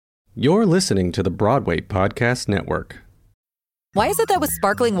You're listening to the Broadway Podcast Network. Why is it that with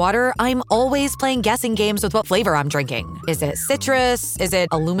sparkling water, I'm always playing guessing games with what flavor I'm drinking? Is it citrus? Is it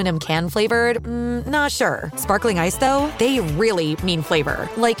aluminum can flavored? Not sure. Sparkling ice, though, they really mean flavor.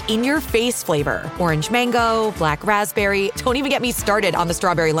 Like in-your-face flavor. Orange mango, black raspberry. Don't even get me started on the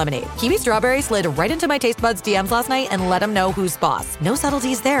strawberry lemonade. Kiwi Strawberry slid right into my taste buds DMs last night and let them know who's boss. No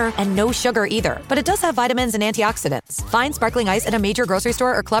subtleties there, and no sugar either. But it does have vitamins and antioxidants. Find sparkling ice at a major grocery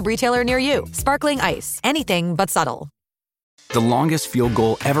store or club retailer near you. Sparkling ice. Anything but subtle. The longest field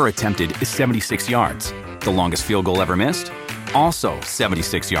goal ever attempted is 76 yards. The longest field goal ever missed? Also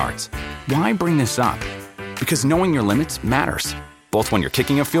 76 yards. Why bring this up? Because knowing your limits matters, both when you're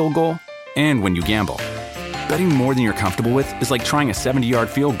kicking a field goal and when you gamble. Betting more than you're comfortable with is like trying a 70-yard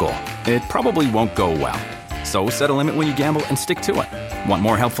field goal. It probably won't go well. So set a limit when you gamble and stick to it. Want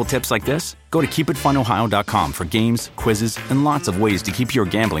more helpful tips like this? Go to keepitfunohio.com for games, quizzes, and lots of ways to keep your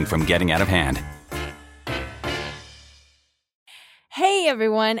gambling from getting out of hand. Hey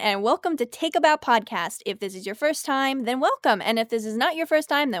everyone, and welcome to Take A Bow Podcast. If this is your first time, then welcome. And if this is not your first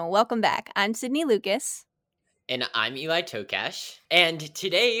time, then welcome back. I'm Sydney Lucas. And I'm Eli Tokash. And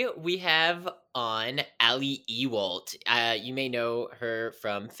today we have on Ali Ewoldt. You may know her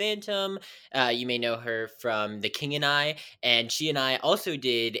from Phantom. You may know her from The King and I. And she and I also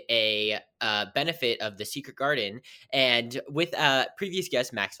did a benefit of The Secret Garden, and with previous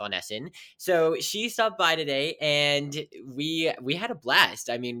guest Max von Essen. So she stopped by today, and we had a blast.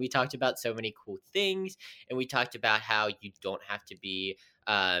 I mean, we talked about so many cool things, and we talked about how you don't have to be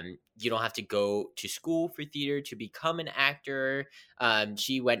you don't have to go to school for theater to become an actor.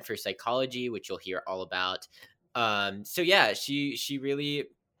 She went for psychology, which you'll hear all about. So yeah, she really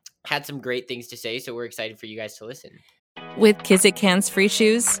had some great things to say. So we're excited for you guys to listen. With Kizik hands-free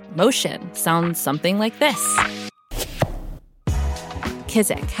shoes, motion sounds something like this.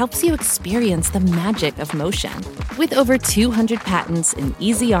 Kizik helps you experience the magic of motion. With over 200 patents and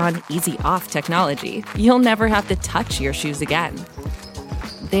easy-on, easy-off technology, you'll never have to touch your shoes again.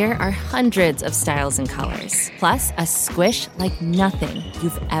 There are hundreds of styles and colors, plus a squish like nothing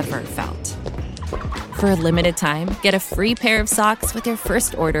you've ever felt. For a limited time, get a free pair of socks with your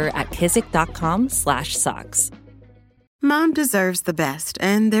first order at kizik.com/socks. Mom deserves the best,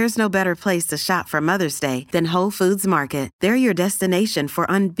 and there's no better place to shop for Mother's Day than Whole Foods Market. They're your destination for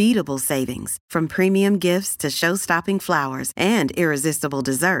unbeatable savings, from premium gifts to show-stopping flowers and irresistible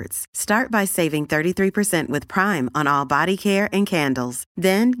desserts. Start by saving 33% with Prime on all body care and candles.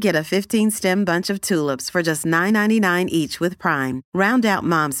 Then get a 15-stem bunch of tulips for just $9.99 each with Prime. Round out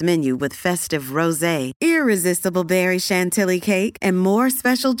Mom's menu with festive rosé, irresistible berry chantilly cake, and more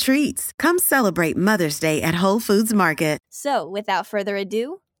special treats. Come celebrate Mother's Day at Whole Foods Market. So, without further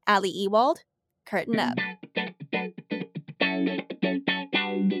ado, Ali Ewoldt, curtain up.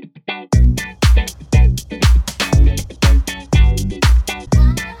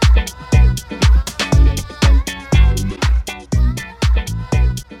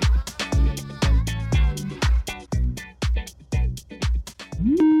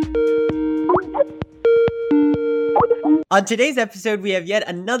 On today's episode, we have yet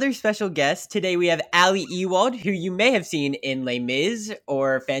another special guest. Today we have Ali Ewoldt, who you may have seen in Les Mis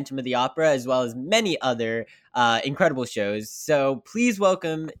or Phantom of the Opera, as well as many other incredible shows. So please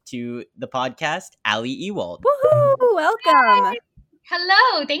welcome to the podcast, Ali Ewoldt. Woohoo! Welcome.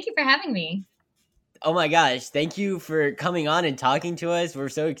 Hello. Thank you for having me. Oh my gosh. Thank you for coming on and talking to us. We're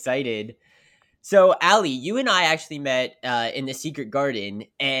so excited. So, Ali, you and I actually met in The Secret Garden,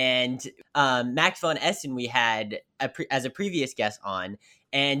 and Max von Essen we had as a previous guest on,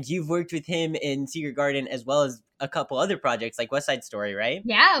 and you've worked with him in Secret Garden as well as a couple other projects like West Side Story, right?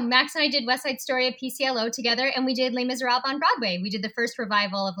 Yeah, Max and I did West Side Story at PCLO together, and we did Les Miserables on Broadway. We did the first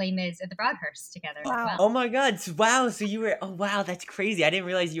revival of Les Mis at the Broadhurst together. Wow. As well. Oh my God. Wow. So you were, oh wow, that's crazy. I didn't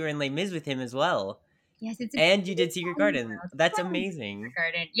realize you were in Les Mis with him as well. Yes, and you did Secret Garden. That's amazing. Secret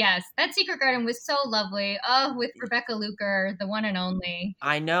Garden. Yes, that Secret Garden was so lovely. Oh, with Rebecca Luker, the one and only.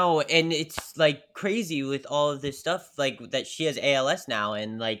 I know, and it's like crazy with all of this stuff, like that she has ALS now,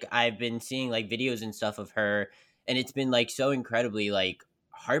 and like I've been seeing like videos and stuff of her, and it's been like so incredibly like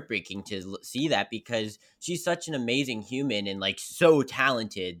heartbreaking to see that, because she's such an amazing human and like so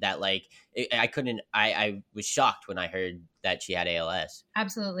talented that like I was shocked when I heard that she had ALS.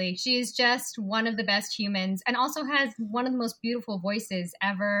 Absolutely. She's just one of the best humans, and also has one of the most beautiful voices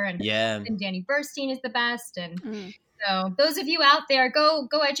ever. And Danny Burstein is the best. And so those of you out there, go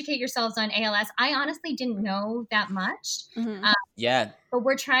educate yourselves on ALS. I honestly didn't know that much. But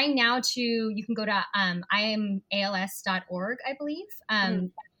we're trying now to, you can go to iamals.org, I believe.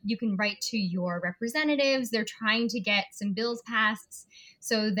 you can write to your representatives. They're trying to get some bills passed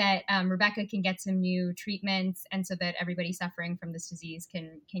so that Rebecca can get some new treatments, and so that everybody suffering from this disease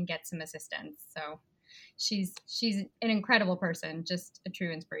can get some assistance. So she's an incredible person, just a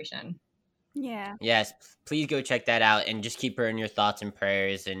true inspiration. Yeah. Yes, please go check that out and just keep her in your thoughts and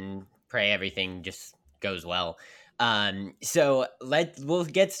prayers, and pray everything just goes well. So we'll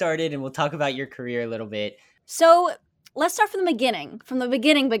get started and we'll talk about your career a little bit. So let's start from the beginning. From the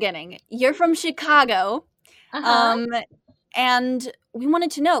beginning. You're from Chicago. And we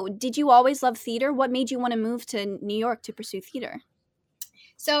wanted to know, did you always love theater? What made you want to move to New York to pursue theater?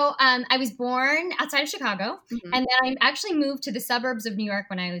 So I was born outside of Chicago, and then I actually moved to the suburbs of New York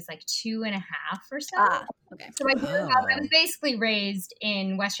when I was like 2.5 or so. Okay. So I was basically raised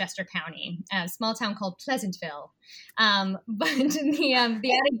in Westchester County, a small town called Pleasantville. But the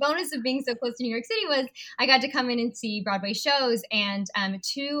added bonus of being so close to New York City was I got to come in and see Broadway shows, and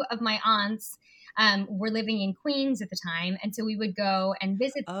 2 of my aunts were living in Queens at the time, and so we would go and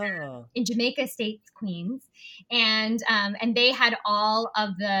visit them in Jamaica Estates, Queens, and they had all of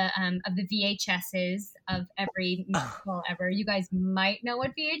the VHSs of every musical ever. You guys might know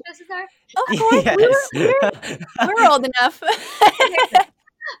what VHSs are. Of course, yes. we're old enough.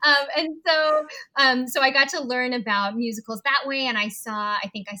 So I got to learn about musicals that way, and I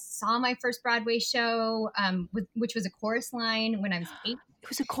think I saw my first Broadway show, which was A Chorus Line, when I was 8. It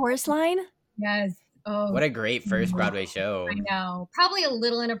was A Chorus Line? Yes. Oh, what a great first Broadway show. I know. Probably a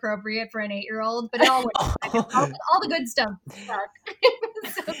little inappropriate for an 8-year-old, but it all worked. all the good stuff stuck.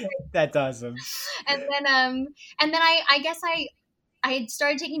 So great. That's awesome. And then I guess I had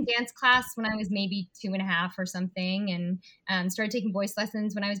started taking dance class when I was maybe 2.5 or something, and started taking voice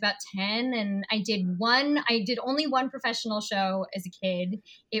lessons when I was about 10. And I did only one professional show as a kid.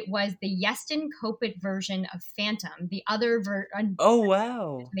 It was the Yeston Copit version of Phantom, the other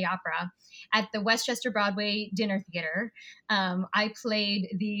the opera, at the Westchester Broadway Dinner Theater. I played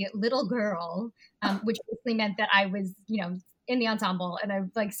the little girl, which basically meant that I was, in the ensemble, and I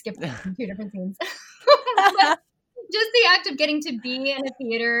like skipped 2 different scenes. Just the act of getting to be in a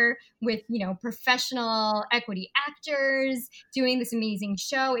theater with, professional equity actors doing this amazing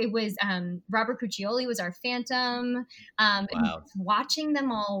show. It was Robert Cuccioli was our Phantom. Wow. And watching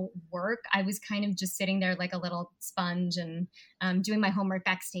them all work, I was kind of just sitting there like a little sponge and doing my homework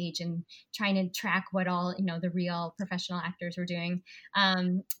backstage and trying to track what all, the real professional actors were doing.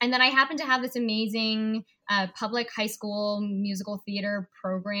 And then I happened to have this amazing public high school musical theater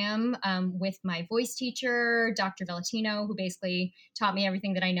program with my voice teacher, Dr. Valentino, who basically taught me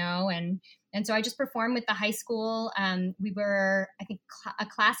everything that I know. And so I just performed with the high school. We were, I think, a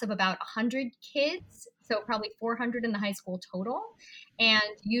class of about 100 kids, so probably 400 in the high school total. And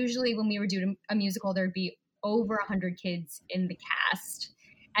usually when we were doing a musical, there'd be over 100 kids in the cast,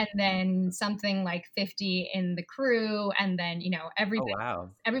 and then something like 50 in the crew, and then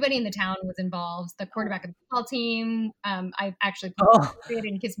everybody in the town was involved. The quarterback of the football team, I actually played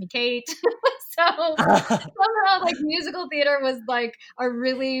in Kiss Me Kate. So somehow, like, musical theater was like a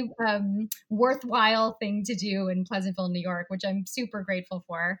really worthwhile thing to do in Pleasantville, New York, which I'm super grateful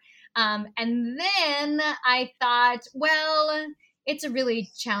for. And then I thought, well, it's a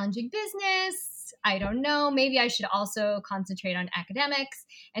really challenging business. I don't know. Maybe I should also concentrate on academics.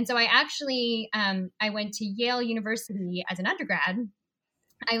 And so I actually, I went to Yale University as an undergrad.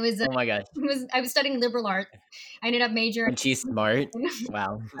 I was, oh my gosh. I was studying liberal arts. I ended up majoring. And she's smart.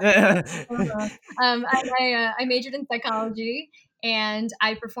 Wow. I majored in psychology, and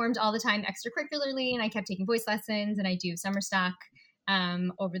I performed all the time extracurricularly, and I kept taking voice lessons, and I do summer stock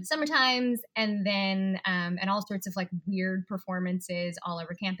over the summer times, and then and all sorts of like weird performances all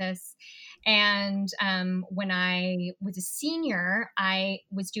over campus. And when I was a senior, I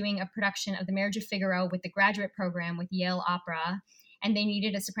was doing a production of The Marriage of Figaro with the graduate program with Yale Opera, and they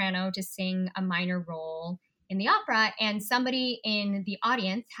needed a soprano to sing a minor role in the opera, and somebody in the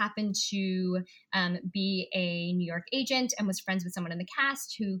audience happened to be a New York agent and was friends with someone in the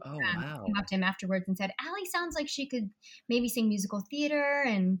cast who came up to him afterwards and said, Allie sounds like she could maybe sing musical theater.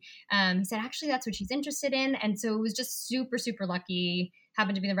 And he said, actually, that's what she's interested in. And so it was just super, super lucky,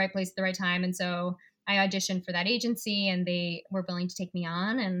 happened to be in the right place at the right time. And so I auditioned for that agency, and they were willing to take me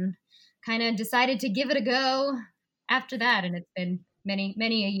on, and kind of decided to give it a go after that. And it's been many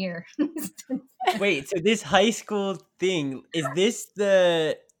a year. Wait, so this high school thing, is this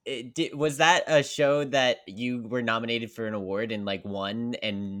was that a show that you were nominated for an award and like won,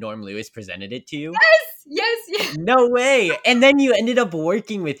 and Norm Lewis presented it to you? Yes. No way. And then you ended up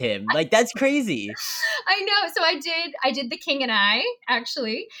working with him. Like, that's crazy. I know. So I did The King and I,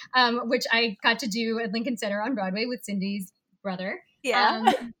 actually, which I got to do at Lincoln Center on Broadway with Cindy's brother.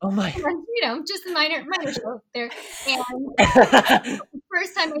 Yeah. Oh my. Just a minor show there. And the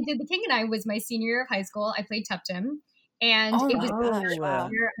first time I did The King and I was my senior year of high school. I played Tuptim. And it was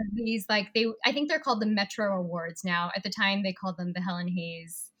of these, like, I think they're called the Metro Awards now. At the time, they called them the Helen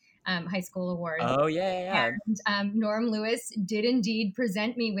Hayes High School Awards. Oh, yeah. And Norm Lewis did indeed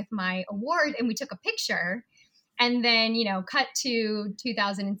present me with my award, and we took a picture. And then, cut to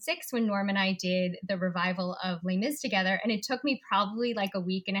 2006 when Norm and I did the revival of Les Mis together. And it took me probably like a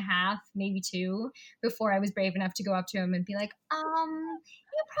week and a half, maybe 2, before I was brave enough to go up to him and be like,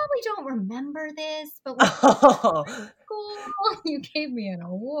 you probably don't remember this, but cool. You gave me an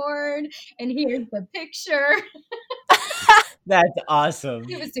award, and here's the picture. That's awesome.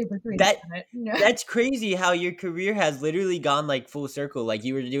 It was super sweet. That's crazy how your career has literally gone like full circle. Like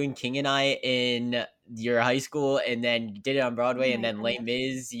you were doing King and I in your high school, and then you did it on Broadway, and then Les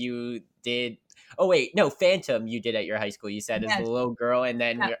Mis you did. Oh wait, no, Phantom you did at your high school. You said as a little girl, and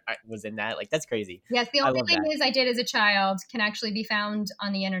then was in that. Like that's crazy. Yes, the only thing is I did as a child can actually be found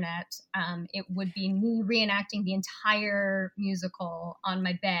on the internet. It would be me reenacting the entire musical on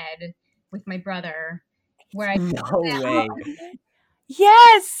my bed with my brother. Where I no way.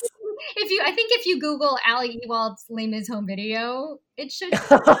 Yes. If you Google Ali Ewald's Les Mis home video, it should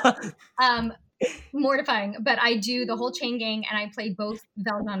mortifying. But I do the whole chain gang, and I play both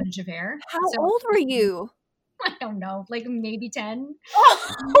Valjean and Javert. How old were you? I don't know, like maybe 10.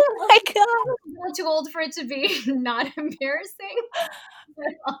 Oh my god! Not too old for it to be not embarrassing,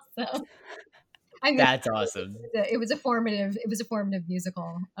 but also. That's awesome. It was a formative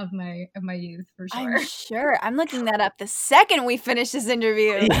musical of my youth for sure. I'm sure. I'm looking that up the second we finish this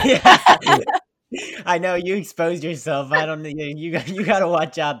interview. Yeah. I know you exposed yourself. I don't know. You got to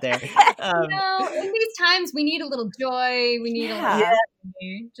watch out there. In these times we need a little joy. We need a little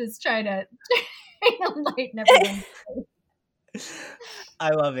just try to lighten everyone.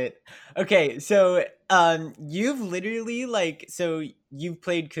 I love it. Okay, so you've literally you've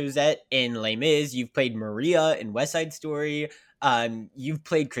played Cosette in Les Mis, you've played Maria in West Side Story, you've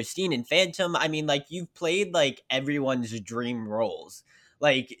played Christine in Phantom. I mean, like you've played like everyone's dream roles.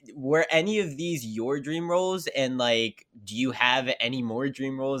 Like, were any of these your dream roles? And like, do you have any more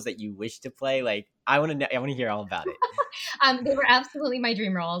dream roles that you wish to play? Like, I want to hear all about it. They were absolutely my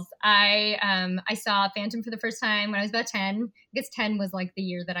dream roles. I saw Phantom for the first time when I was about 10. I guess 10 was like the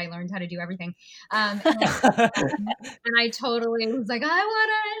year that I learned how to do everything. And I totally was like,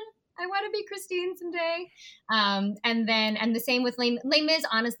 I want to be Christine someday. And the same with Les Mis.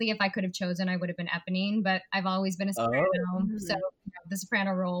 Honestly, if I could have chosen, I would have been Eponine, but I've always been a soprano. So the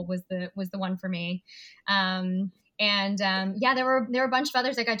soprano role was the one for me. There were a bunch of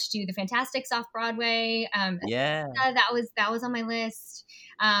others. I got to do the Fantastics off Broadway. That was on my list.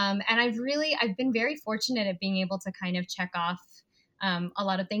 And I've been very fortunate at being able to kind of check off a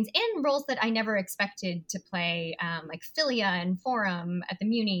lot of things and roles that I never expected to play, like Philia and Forum at the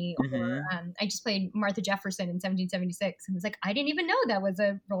Muni. Or I just played Martha Jefferson in 1776, and it was like I didn't even know that was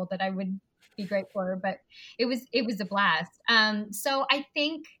a role that I would be great for, but it was a blast. So I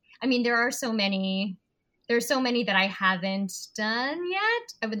think, there are so many. There's so many that I haven't done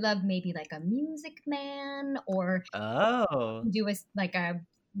yet. I would love maybe like a Music Man or do a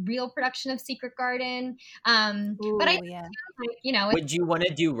real production of Secret Garden. But I would you want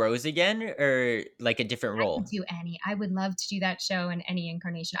to do Rose again or like a different role? I could do any. I would love to do that show in any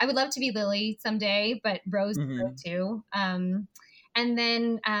incarnation. I would love to be Lily someday, but Rose too. And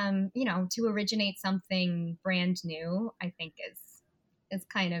then to originate something brand new, I think is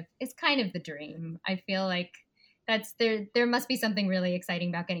kind of the dream. I feel like that's there must be something really exciting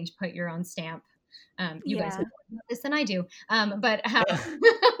about getting to put your own stamp. You guys know more about this than I do. But how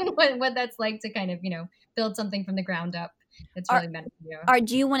what that's like to kind of, build something from the ground up. It's really meant for you.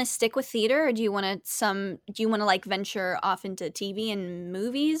 Do you want to stick with theater, or do you want to like venture off into TV and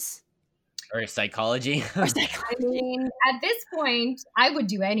movies? Or psychology? I mean, at this point, I would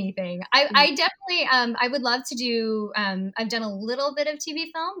do anything. I definitely, I would love to do, I've done a little bit of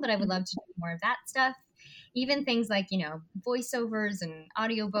TV film, but I would love to do more of that stuff. Even things like, voiceovers and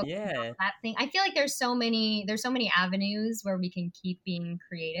audiobooks and all that thing. I feel like there's so many avenues where we can keep being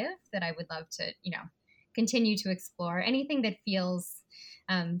creative that I would love to, continue to explore. Anything that feels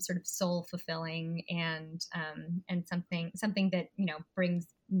sort of soul fulfilling and something that, brings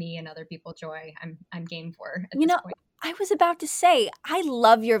me and other people joy. I'm game for at this point. I was about to say, I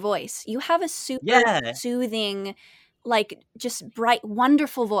love your voice. You have a super soothing, like just bright,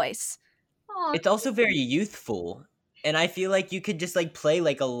 wonderful voice. It's also very youthful. And I feel like you could just like play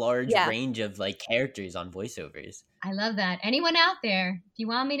like a large range of like characters on voiceovers. I love that. Anyone out there, if you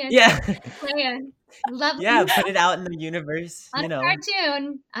want me to play a lovely put it out in the universe. On a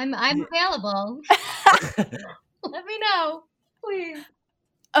cartoon, I'm available. Let me know, please.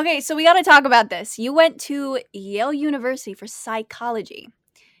 Okay, so we got to talk about this. You went to Yale University for psychology.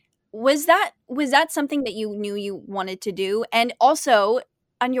 Was that something that you knew you wanted to do? And also,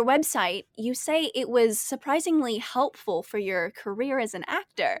 on your website, you say it was surprisingly helpful for your career as an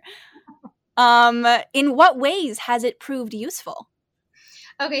actor. In what ways has it proved useful?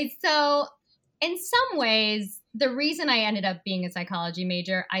 Okay, so in some ways, the reason I ended up being a psychology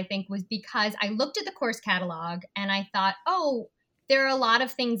major, I think, was because I looked at the course catalog and I thought, oh, there are a lot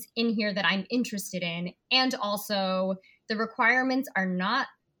of things in here that I'm interested in. And also the requirements are not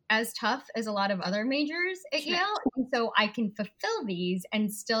as tough as a lot of other majors at Yale. And so I can fulfill these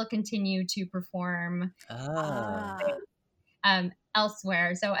and still continue to perform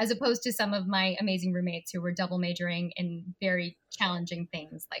elsewhere. So as opposed to some of my amazing roommates who were double majoring in very challenging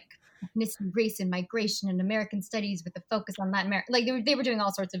things like ethnicity, race and migration and American studies with a focus on Latin America. Like they were doing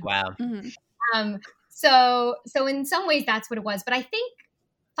all sorts of So in some ways that's what it was. But I think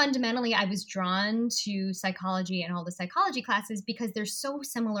fundamentally I was drawn to psychology and all the psychology classes because they're so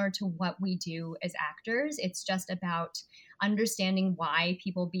similar to what we do as actors. It's just about understanding why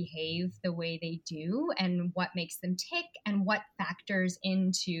people behave the way they do and what makes them tick and what factors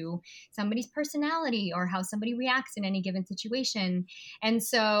into somebody's personality or how somebody reacts in any given situation. And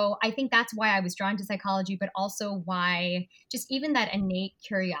so I think that's why I was drawn to psychology, but also why just even that innate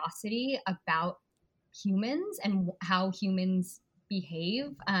curiosity about humans and how humans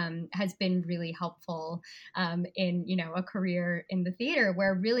behave has been really helpful in, a career in the theater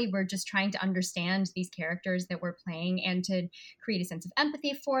where really we're just trying to understand these characters that we're playing and to create a sense of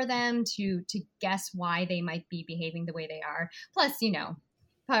empathy for them, to guess why they might be behaving the way they are. Plus,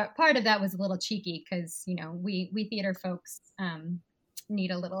 part of that was a little cheeky because, we theater folks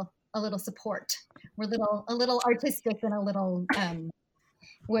need a little support. We're a little artistic and a little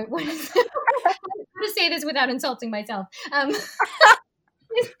what is it? How to say this without insulting myself.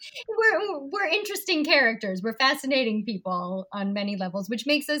 We're interesting characters. We're fascinating people on many levels, which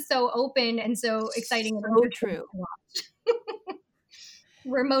makes us so open and so exciting. So true.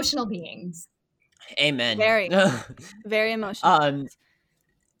 We're emotional beings. Amen. Very, very emotional.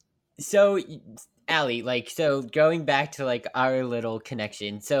 So, Allie, so going back to our little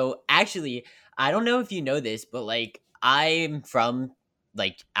connection. So actually, I don't know if you know this, but I'm from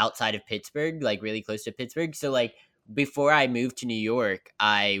outside of Pittsburgh, really close to Pittsburgh. So before I moved to New York,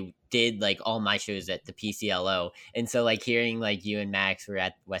 I did all my shows at the PCLO. And so hearing you and Max were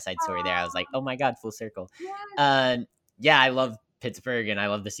at West Side Story there, I was like, oh my God, full circle. Yes. I love Pittsburgh and I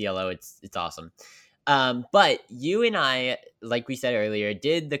love the CLO. It's awesome. But you and I, like we said earlier,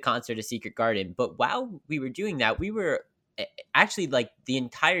 did the concert of Secret Garden. But while we were doing that, we were actually the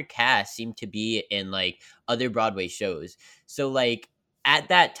entire cast seemed to be in other Broadway shows. So at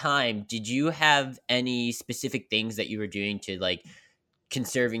that time, did you have any specific things that you were doing to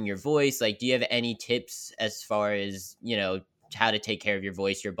conserving your voice? Do you have any tips as far as, how to take care of your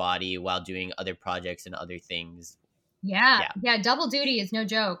voice, your body while doing other projects and other things? Yeah. Double duty is no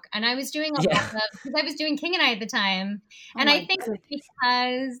joke. And I was doing a lot of, because I was doing King and I at the time. And I think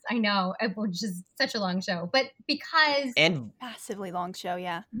because I know, which is such a long show, but because. And massively long show.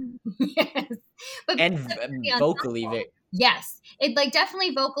 Yeah. Yes. But and vocally. Yes. It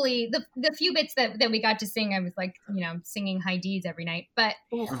definitely vocally, the few bits that we got to sing, I was singing high D's every night, but,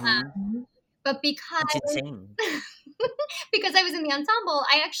 but because, because I was in the ensemble,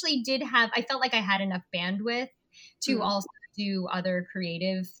 I actually I felt like I had enough bandwidth to also do other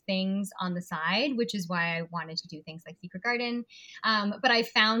creative things on the side, which is why I wanted to do things like Secret Garden. But I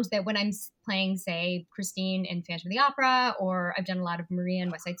found that when I'm playing, say, Christine in Phantom of the Opera, or I've done a lot of Maria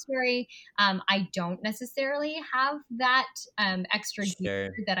in West Side Story, I don't necessarily have that extra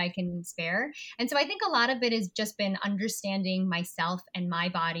gear that I can spare. And so I think a lot of it has just been understanding myself and my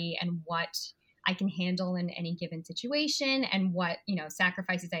body and what I can handle in any given situation and what,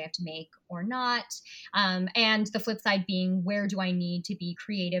 sacrifices I have to make or not. And the flip side being, where do I need to be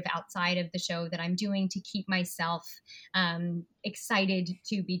creative outside of the show that I'm doing to keep myself excited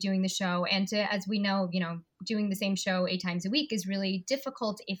to be doing the show? And to, as we know, doing the same show 8 times a week is really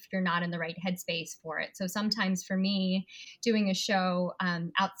difficult if you're not in the right headspace for it. So sometimes for me, doing a show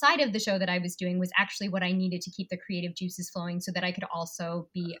outside of the show that I was doing was actually what I needed to keep the creative juices flowing so that I could also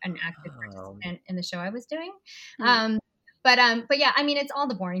be an active participant in the show I was doing. But yeah, I mean, it's all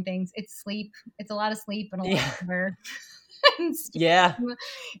the boring things. It's sleep. It's a lot of sleep and a lot of work. and Yeah.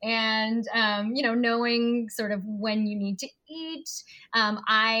 and knowing sort of when you need to eat.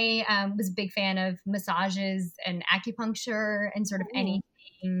 I was a big fan of massages and acupuncture and sort of anything,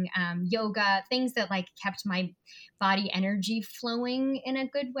 yoga, things that like kept my body energy flowing in a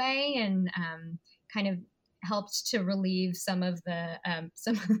good way, and kind of helped to relieve some of the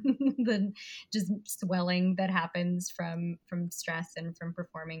just swelling that happens from stress and from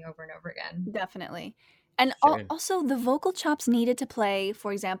performing over and over again. Definitely. And also the vocal chops needed to play,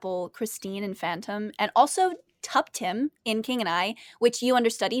 for example, Christine in Phantom, and also Tuptim in King and I, which you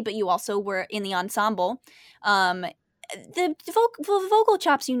understudied, but you also were in the ensemble. The vocal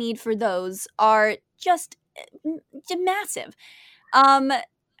chops you need for those are just massive.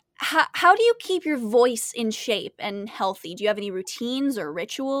 How do you keep your voice in shape and healthy? Do you have any routines or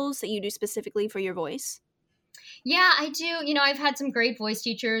rituals that you do specifically for your voice? Yeah, I do. I've had some great voice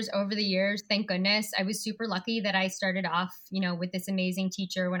teachers over the years. Thank goodness. I was super lucky that I started off, with this amazing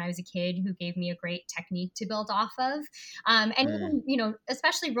teacher when I was a kid who gave me a great technique to build off of. And even,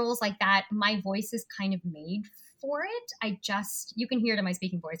 especially roles like that, my voice is kind of made for it. You can hear it in my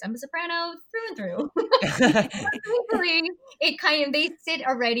speaking voice. I'm a soprano through and through. They sit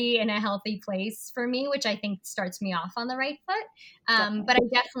already in a healthy place for me, which I think starts me off on the right foot. But I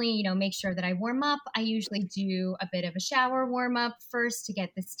definitely, make sure that I warm up. I usually do a bit of a shower warm up first to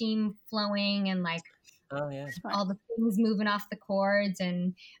get the steam flowing and all the things moving off the cords.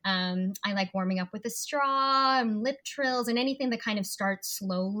 And I like warming up with a straw and lip trills and anything that kind of starts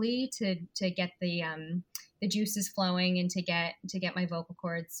slowly to get the juices flowing and to get my vocal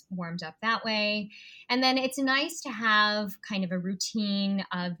cords warmed up that way. And then it's nice to have kind of a routine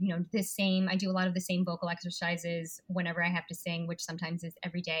of, I do a lot of the same vocal exercises whenever I have to sing, which sometimes is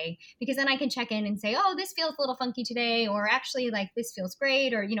every day, because then I can check in and say, oh, this feels a little funky today, or actually like this feels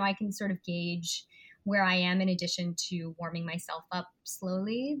great, or, I can sort of gauge where I am in addition to warming myself up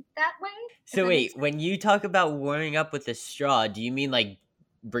slowly that way. So wait, when you talk about warming up with a straw, do you mean like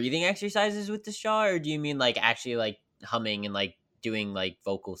breathing exercises with the straw, or do you mean like actually like humming and like doing like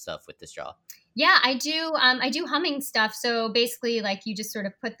vocal stuff with the straw? Yeah, I do. I do humming stuff. So basically, like you just sort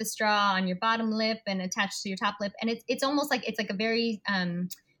of put the straw on your bottom lip and attach to your top lip, and it's almost like it's like a very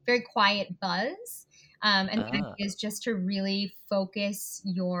very quiet buzz. And the idea is just to really focus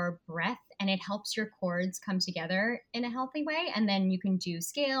your breath, and it helps your chords come together in a healthy way. And then you can do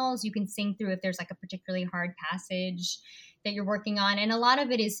scales. You can sing through if there's like a particularly hard passage that you're working on. And a lot of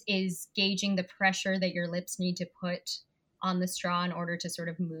it is gauging the pressure that your lips need to put on the straw in order to sort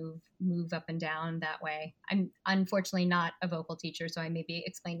of move up and down that way. I'm unfortunately not a vocal teacher, so I may be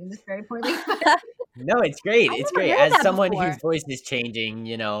explaining this very poorly. No, it's great. It's great. As someone whose voice is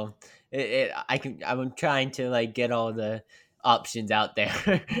changing, I'm trying to like get all the options out there.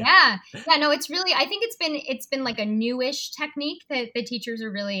 Yeah. No, it's really, I think it's been like a newish technique that the teachers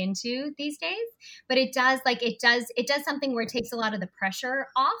are really into these days, but it does something where it takes a lot of the pressure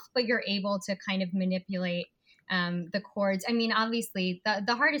off, but you're able to kind of manipulate the chords. I mean, obviously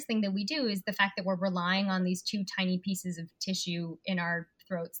the hardest thing that we do is the fact that we're relying on these two tiny pieces of tissue in our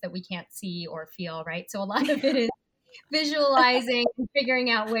throats that we can't see or feel, right? So a lot of it is visualizing and figuring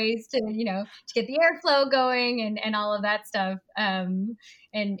out ways to get the airflow going and all of that stuff, and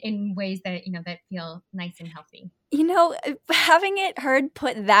in ways that that feel nice and healthy. Having it heard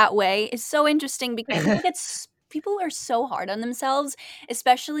put that way is so interesting, because I think people are so hard on themselves,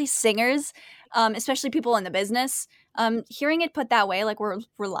 especially singers, especially people in the business. Hearing it put that way, like we're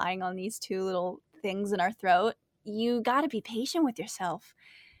relying on these two little things in our throat, you got to be patient with yourself,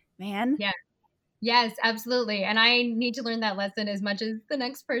 man. Yeah. Yes, absolutely. And I need to learn that lesson as much as the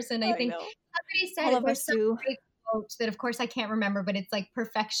next person. I think somebody said there's some great quote that, of course, I can't remember, but it's like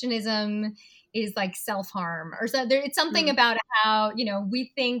perfectionism is like self-harm, or so. It's something about how,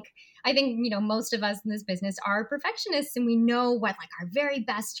 we think, I think, most of us in this business are perfectionists, and we know what like our very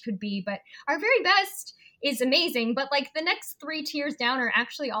best could be, but our very best is amazing, but like the next 3 tiers down are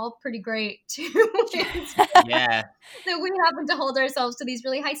actually all pretty great too. Yeah. So we happen to hold ourselves to these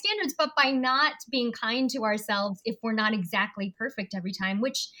really high standards, but by not being kind to ourselves, if we're not exactly perfect every time,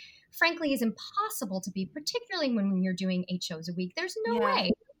 which frankly is impossible to be, particularly when you're doing 8 shows a week, there's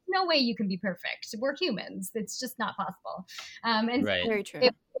no way you can be perfect. We're humans. It's just not possible. And right. Very true.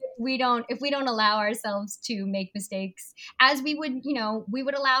 If we don't allow ourselves to make mistakes, as we would, we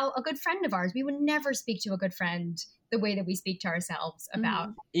would allow a good friend of ours, we would never speak to a good friend the way that we speak to ourselves about.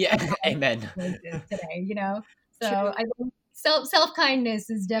 Amen. Today, So I think self-kindness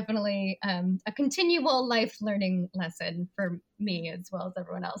is definitely a continual life learning lesson for me as well as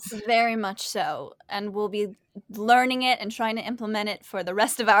everyone else. Very much so. And we'll be learning it and trying to implement it for the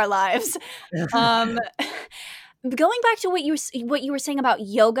rest of our lives. going back to what you were saying about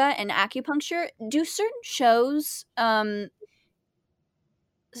yoga and acupuncture, do certain shows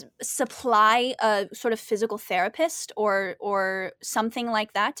supply a sort of physical therapist or something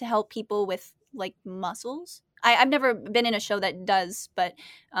like that to help people with like muscles? I've never been in a show that does, but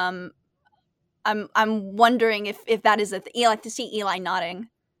I'm wondering if that is I like to see Eli nodding.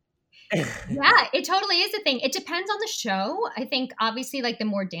 Yeah, it totally is a thing. It depends on the show. I think obviously like the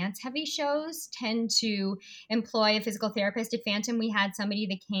more dance heavy shows tend to employ a physical therapist. At Phantom, we had somebody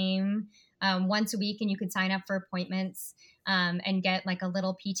that came once a week, and you could sign up for appointments and get like a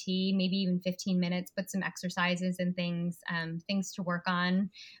little PT, maybe even 15 minutes, but some exercises and things to work on.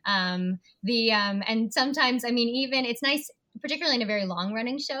 And sometimes, I mean, even it's nice, particularly in a very long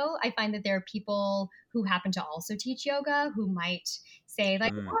running show, I find that there are people who happen to also teach yoga who might say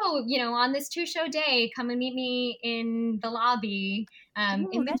like, oh, you know, on this 2-show day, come and meet me in the lobby.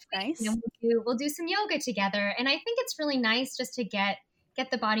 That's nice. You know, we'll do some yoga together. And I think it's really nice just to get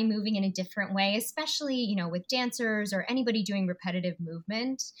the body moving in a different way, especially, you know, with dancers or anybody doing repetitive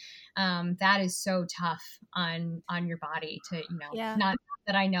movement. That is so tough on your body to, you know, not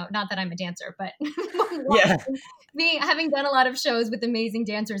that I'm a dancer, but having done a lot of shows with amazing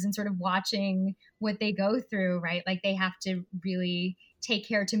dancers and sort of watching what they go through, right? Like they have to really take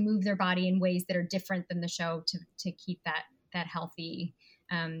care to move their body in ways that are different than the show to keep that healthy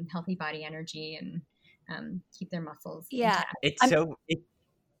body energy and keep their muscles intact.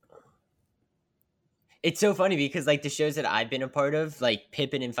 It's so funny because like the shows that I've been a part of, like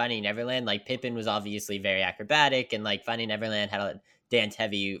Pippin and Finding Neverland, like Pippin was obviously very acrobatic, and like Finding Neverland had a dance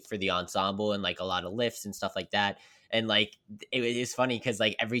heavy for the ensemble and like a lot of lifts and stuff like that. And like it was funny because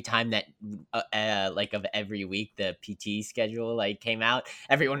like every time that like of every week the PT schedule like came out,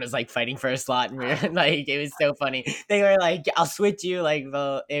 everyone was like fighting for a slot, and we were like, it was so funny. They were like, I'll switch you, like,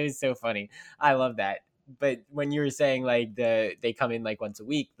 well, it was so funny. I love that. But when you were saying like they come in like once a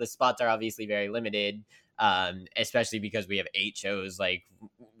week, the spots are obviously very limited, especially because we have 8 shows. Like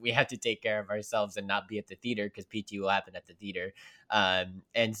we have to take care of ourselves and not be at the theater because PT will happen at the theater.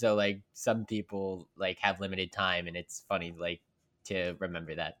 And so like some people like have limited time, and it's funny like to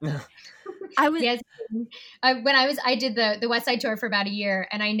remember that. When I did the West Side tour for about a year,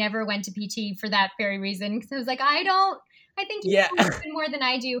 and I never went to PT for that very reason, because I was like, I think you know more than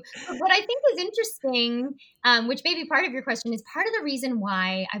I do. But what I think is interesting, which may be part of your question, is part of the reason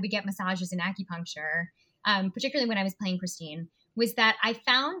why I would get massages and acupuncture, particularly when I was playing Christine, was that I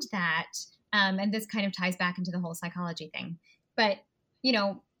found that, and this kind of ties back into the whole psychology thing, but, you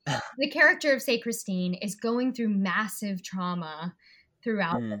know, the character of, say, Christine is going through massive trauma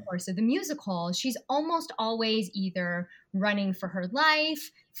throughout the course of the musical. She's almost always either running for her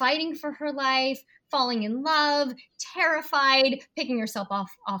life, fighting for her life, falling in love, terrified, picking herself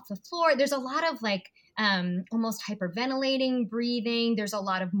off the floor. There's a lot of like almost hyperventilating, breathing. There's a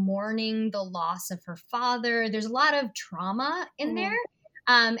lot of mourning the loss of her father. There's a lot of trauma in there.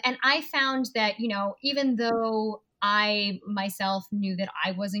 And I found that, you know, even though I myself knew that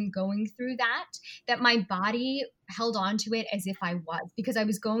I wasn't going through that my body held on to it as if I was, because I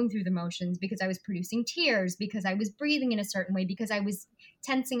was going through the motions, because I was producing tears, because I was breathing in a certain way, because I was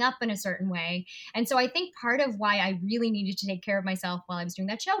tensing up in a certain way. And so I think part of why I really needed to take care of myself while I was doing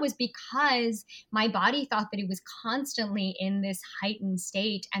that show was because my body thought that it was constantly in this heightened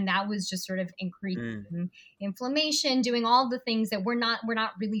state. And that was just sort of increasing inflammation, doing all the things that we're not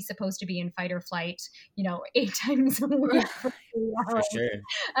really supposed to be in fight or flight, you know, 8 times a week. For sure.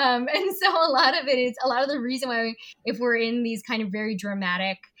 And so a lot of the reason why if we're in these kind of very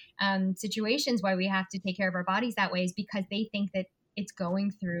dramatic situations, why we have to take care of our bodies that way is because they think that it's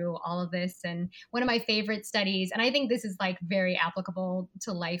going through all of this. And one of my favorite studies, and I think this is like very applicable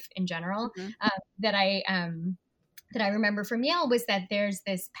to life in general, that I remember from Yale, was that there's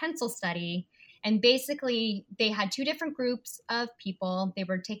this pencil study. And basically they had 2 different groups of people. They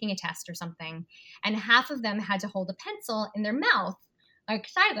were taking a test or something, and half of them had to hold a pencil in their mouth, like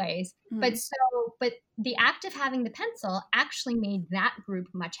sideways. But the act of having the pencil actually made that group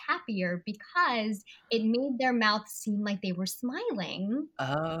much happier because it made their mouth seem like they were smiling.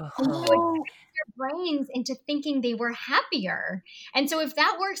 And so it tricked their brains into thinking they were happier. And so if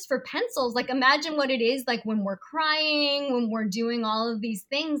that works for pencils, like imagine what it is like when we're crying, when we're doing all of these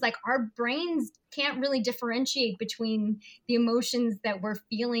things, like our brains can't really differentiate between the emotions that we're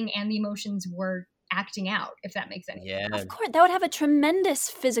feeling and the emotions we're acting out, if that makes any sense. Of course, that would have a tremendous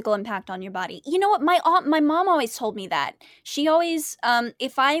physical impact on your body. You know what? My mom always told me that. She always,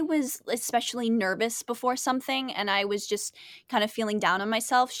 if I was especially nervous before something and I was just kind of feeling down on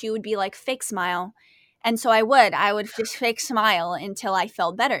myself, she would be like, fake smile. And so I would just fake smile until I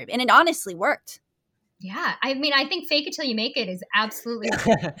felt better. And it honestly worked. Yeah, I mean, I think fake it till you make it is absolutely Totally.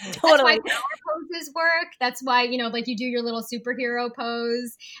 That's why power poses work. That's why, like you do your little superhero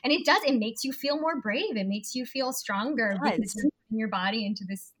pose, and it makes you feel more brave. It makes you feel stronger because you're putting your body into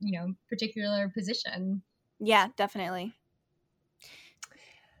this, particular position. Yeah, definitely.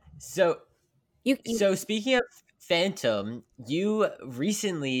 So speaking of Phantom, you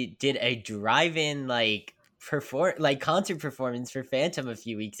recently did a drive-in concert performance for Phantom a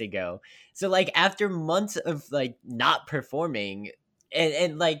few weeks ago. So like after months of like not performing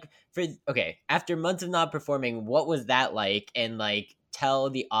after months of not performing, what was that like? And like tell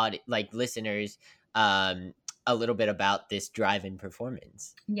the listeners a little bit about this drive-in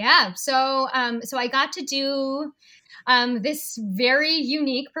performance. Yeah. So I got to do this very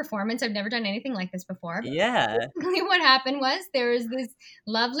unique performance. I've never done anything like this before. Yeah. Basically what happened was there was this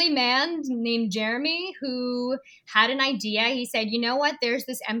lovely man named Jeremy who had an idea. He said, you know what? There's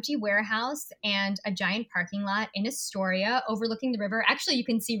this empty warehouse and a giant parking lot in Astoria overlooking the river. Actually, you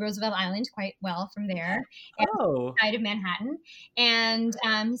can see Roosevelt Island quite well from there. Oh. Side of Manhattan. And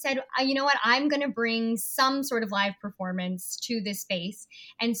he said, you know what? I'm going to bring some sort of live performance to this space.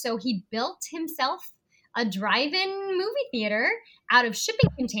 And so he built himself a drive-in movie theater out of shipping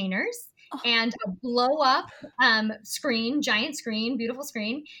containers and a blow-up screen, giant screen, beautiful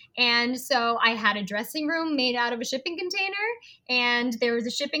screen. And so I had a dressing room made out of a shipping container, and there was a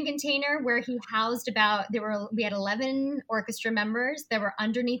shipping container where he housed we had 11 orchestra members that were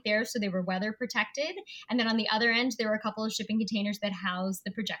underneath there, so they were weather protected. And then on the other end, there were a couple of shipping containers that housed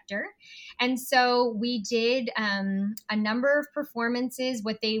the projector. And so we did a number of performances.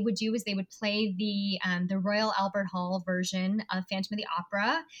 What they would do is they would play the Royal Albert Hall version of Phantom of the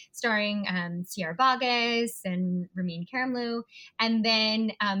Opera, starring Sierra Boggess and Ramin Karimloo. And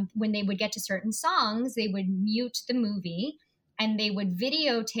then when they would get to certain songs, they would mute the movie and they would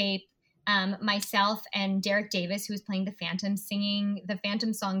videotape myself and Derek Davis, who was playing the Phantom, singing the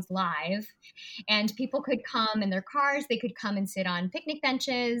Phantom songs live. And people could come in their cars. They could come and sit on picnic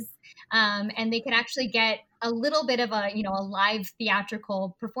benches. And they could actually get a little bit of a live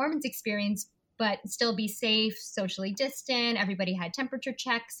theatrical performance experience, but still be safe, socially distant. Everybody had temperature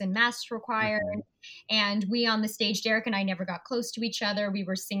checks and masks required. Mm-hmm. And we on the stage, Derek and I never got close to each other. We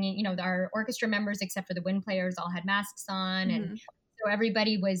were singing, our orchestra members, except for the wind players, all had masks on. Mm-hmm. And so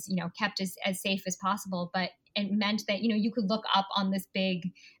everybody was, kept as safe as possible. But it meant that, you could look up on this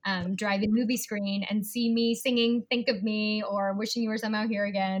big drive-in movie screen and see me singing Think of Me or Wishing You Were Somehow Here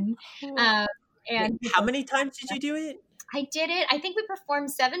Again. And how many times did you do it? I did it. I think we performed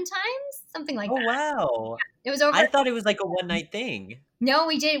 7 times, something like that. Oh, wow. Yeah, it was over. I thought it was like a one-night thing. No,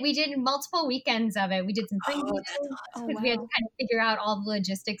 we did multiple weekends of it. We did some things because we had to kind of figure out all the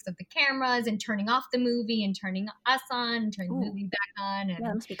logistics of the cameras and turning off the movie and turning us on and turning the movie back on. And,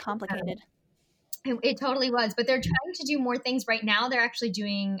 that must be complicated. It totally was, but they're trying to do more things right now. They're actually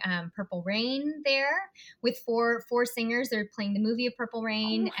doing Purple Rain there with four singers. They're playing the movie of Purple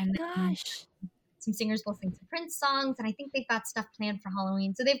Rain. Gosh. Some singers will sing some Prince songs, and I think they've got stuff planned for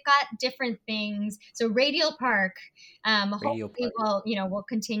Halloween. So they've got different things. So Radial Park, hopefully we'll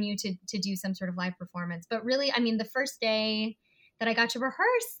continue to do some sort of live performance. But really, I mean, the first day that I got to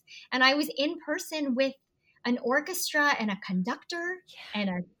rehearse, and I was in person with an orchestra and a conductor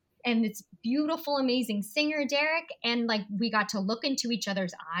and this beautiful, amazing singer, Derek, and like we got to look into each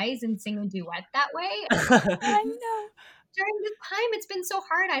other's eyes and sing a duet that way. I know. During this time, it's been so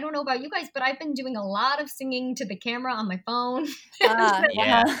hard. I don't know about you guys, but I've been doing a lot of singing to the camera on my phone.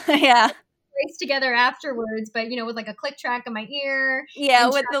 Yeah. Race together afterwards, but with like a click track in my ear. Yeah,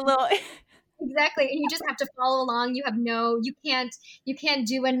 with the little. Exactly, and you just have to follow along. You can't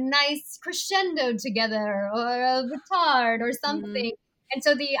do a nice crescendo together or a retard or something. Mm-hmm. And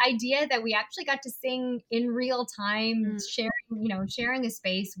so the idea that we actually got to sing in real time, sharing a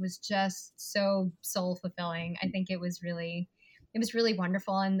space was just so soul fulfilling. I think it was really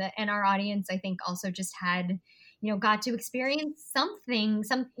wonderful. And our audience, I think, also just had, got to experience something,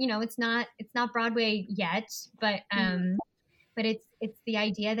 it's not Broadway yet, but it's the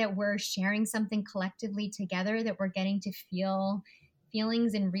idea that we're sharing something collectively together, that we're getting to feel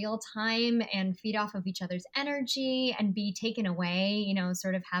feelings in real time and feed off of each other's energy and be taken away,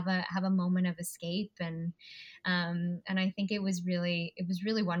 sort of have a moment of escape. And I think it was really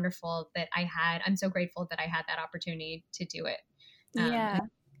wonderful that I'm so grateful that I had that opportunity to do it. It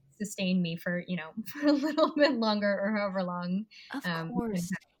sustained me for a little bit longer or however long. Of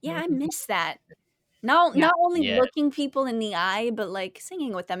course. I miss that. Not only looking people in the eye, but like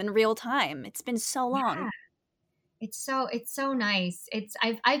singing with them in real time. It's been so long. Yeah. It's so nice.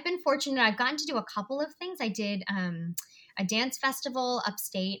 I've been fortunate. I've gotten to do a couple of things. I did a dance festival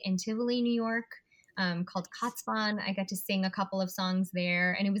upstate in Tivoli, New York, called Katzbahn. I got to sing a couple of songs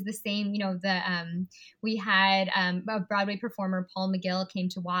there, and it was the same, we had a Broadway performer, Paul McGill, came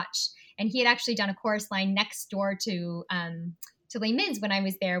to watch, and he had actually done a chorus line next door to Les Mis when I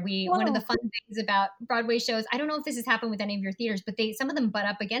was there. One of the fun things about Broadway shows, I don't know if this has happened with any of your theaters, but some of them butt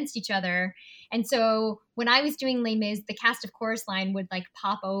up against each other. And so when I was doing Les Mis, the cast of Chorus Line would like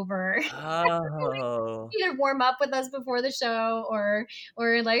pop over, either warm up with us before the show or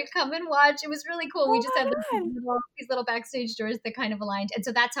like come and watch. It was really cool. We just had these little backstage doors that kind of aligned. And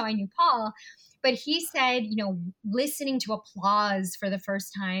so that's how I knew Paul. But he said, listening to applause for the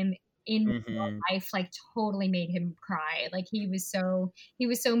first time in real life, like totally made him cry. Like he was so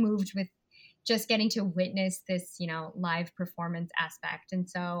moved with just getting to witness this, live performance aspect. And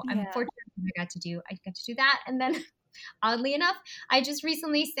so I'm fortunate I got to do that. And then oddly enough, I just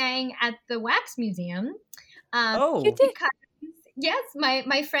recently sang at the Wax Museum. You did? Yes,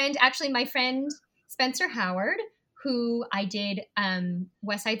 my friend Spencer Howard, who I did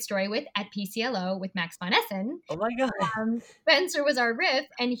West Side Story with at PCLO with Max von Essen. Oh my God. Spencer was our riff,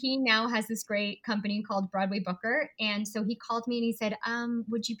 and he now has this great company called Broadway Booker. And so he called me and he said,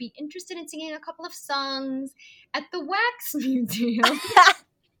 would you be interested in singing a couple of songs at the Wax Museum?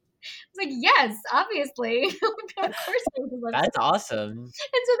 I was like, yes, obviously. Of course. That's awesome. And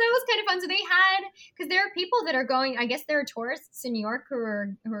so that was kind of fun. So they had, because there are people that are going, I guess there are tourists in New York who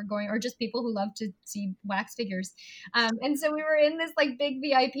are going, or just people who love to see wax figures. And so we were in this like big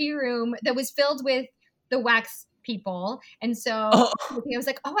VIP room that was filled with the wax people. And so I was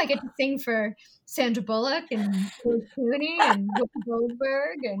like, I get to sing for Sandra Bullock and George Clooney and Whoopi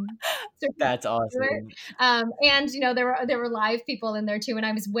Goldberg and that's awesome. And there were live people in there too, and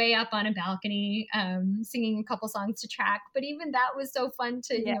I was way up on a balcony singing a couple songs to track. But even that was so fun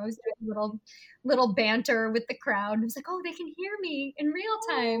to I was doing little banter with the crowd. I was like, they can hear me in real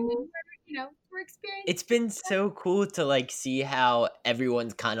time. And we're experiencing. It's been so cool to like see how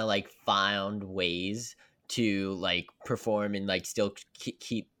everyone's kind of like found ways to like perform and like still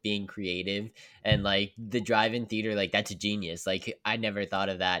keep being creative. And like the drive-in theater, like that's a genius. Like I never thought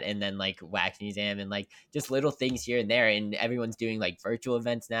of that. And then like Wax Museum and like just little things here and there, and everyone's doing like virtual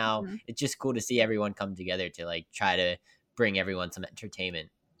events now. It's just cool to see everyone come together to like try to bring everyone some entertainment.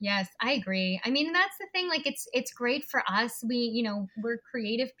 Yes, I agree. I mean, that's the thing. Like, it's great for us. We're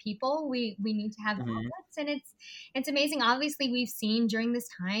creative people. We need to have outlets, and it's amazing. Obviously, we've seen during this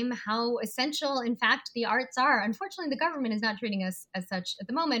time how essential, in fact, the arts are. Unfortunately, the government is not treating us as such at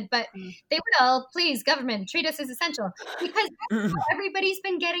the moment, but they will. Please, government, treat us as essential, because everybody's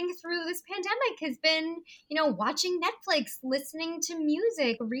been getting through this pandemic. Has been, watching Netflix, listening to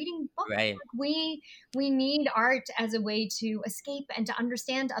music, reading books. Right. Like, we need art as a way to escape and to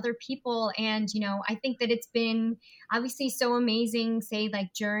understand other people. And I think that it's been obviously so amazing, say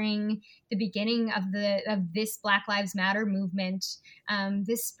like during the beginning of this Black Lives Matter movement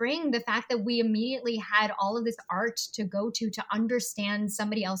this spring, the fact that we immediately had all of this art to go to understand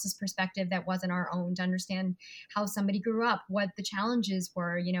somebody else's perspective that wasn't our own, to understand how somebody grew up, what the challenges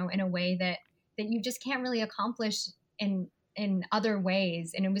were, in a way that you just can't really accomplish in other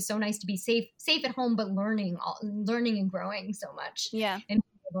ways. And it was so nice to be safe at home, but learning and growing so much. Yeah. And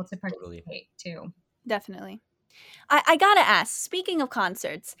able to participate too. Definitely. I gotta ask, speaking of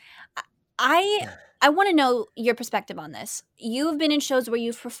concerts, I want to know your perspective on this. You've been in shows where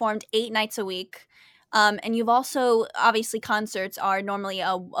you've performed 8 nights a week. And you've also, obviously concerts are normally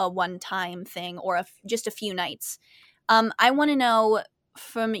a one-time thing or just a few nights. I want to know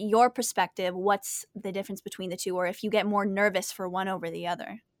from your perspective, what's the difference between the two, or if you get more nervous for one over the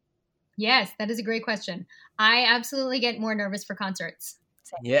other? Yes, that is a great question. I absolutely get more nervous for concerts.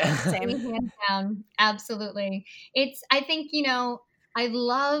 Yeah. Same. Hands down. Absolutely. I think, I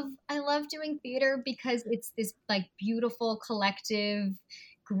love doing theater because it's this like beautiful collective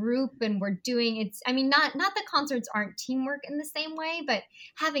group, and we're doing not that concerts aren't teamwork in the same way, but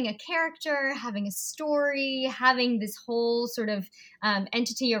having a character, having a story, having this whole sort of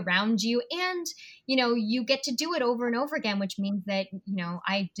entity around you, and you get to do it over and over again, which means that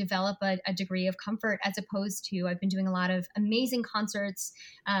I develop a degree of comfort, as opposed to I've been doing a lot of amazing concerts,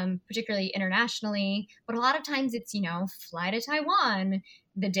 particularly internationally, but a lot of times it's fly to Taiwan,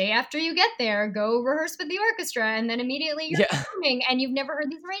 the day after you get there, go rehearse with the orchestra, and then immediately you're performing, and you've never heard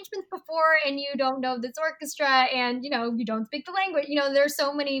these arrangements before, and you don't know this orchestra, and you don't speak the language. There's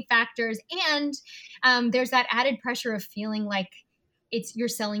so many factors, and there's that added pressure of feeling like you're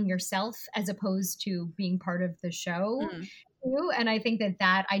selling yourself as opposed to being part of the show. Too. And I think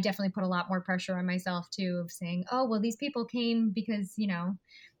that I definitely put a lot more pressure on myself too, of saying, oh, well, these people came because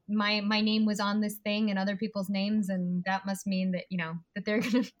my name was on this thing and other people's names, and that must mean that, you know, that they're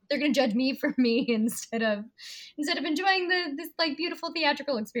gonna judge me for me instead of enjoying this like beautiful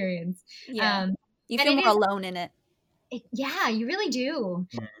theatrical experience. Yeah, you feel more alone in it. Yeah, you really do.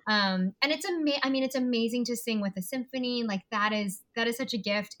 And it's it's amazing to sing with a symphony. Like that is such a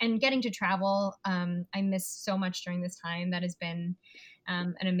gift, and getting to travel. I miss so much during this time. That has been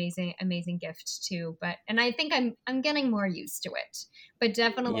an amazing gift too. And I think I'm getting more used to it. But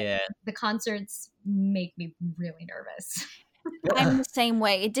definitely the concerts make me really nervous. I'm the same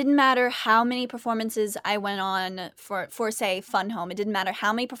way. It didn't matter how many performances I went on for say Fun Home. It didn't matter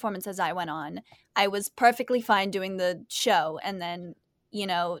how many performances I went on. I was perfectly fine doing the show. And then, you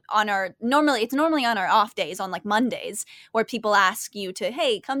know, it's normally on our off days, on like Mondays, where people ask you to,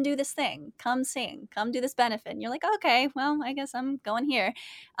 hey, come do this thing, come sing, come do this benefit. And you're like, okay, well, I guess I'm going here.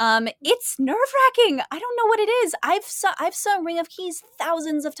 It's nerve-wracking. I don't know what it is. I've sung Ring of Keys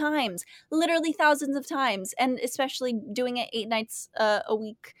thousands of times, literally thousands of times, and especially doing it 8 nights a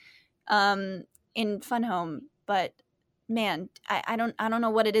week in Fun Home. But man, I don't know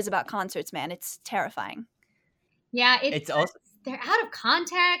what it is about concerts, man. It's terrifying. Yeah, it's also they're out of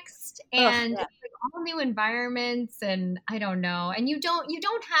context, and it's like all new environments, and I don't know. And you don't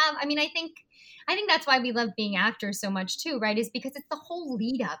have, I mean, I think that's why we love being actors so much too, right? Is because it's the whole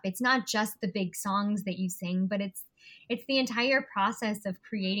lead up. It's not just the big songs that you sing, but it's the entire process of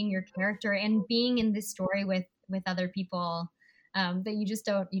creating your character and being in this story with other people that you just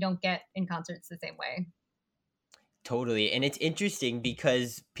don't get in concerts the same way. Totally. And it's interesting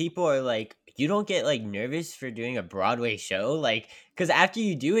because people are like, you don't get like nervous for doing a Broadway show, like, because after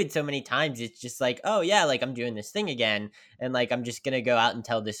you do it so many times, it's just like, oh yeah, like I'm doing this thing again, and like I'm just gonna go out and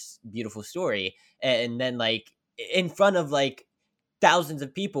tell this beautiful story, and then like in front of like thousands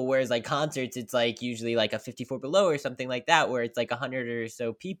of people, whereas like concerts, it's like usually like a 54 Below or something like that, where it's like 100 or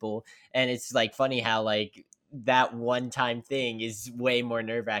so people, and it's like funny how like that one time thing is way more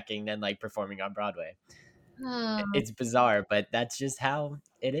nerve-wracking than like performing on Broadway. It's bizarre, but that's just how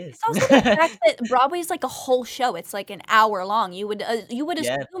it is. It's also the fact that Broadway's like a whole show. It's like an hour long. You would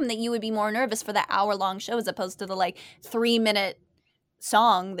assume that you would be more nervous for the hour long show as opposed to the like 3-minute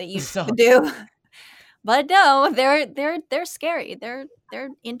song that you do. But no, they're scary. They're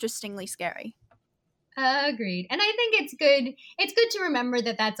interestingly scary. Agreed. And I think it's good to remember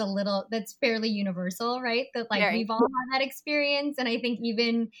that that's fairly universal, right? That like we've all had that experience. And I think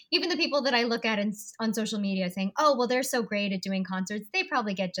even the people that I look at on social media saying, oh, well, they're so great at doing concerts, they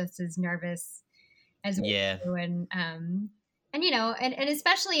probably get just as nervous as we do. And you know, and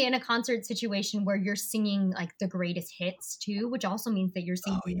especially in a concert situation where you're singing like the greatest hits too, which also means that you're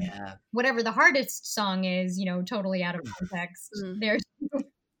singing whatever the hardest song is, you know, totally out of context. There's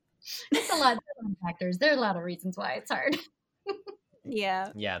it's a lot of factors. There are a lot of reasons why it's hard.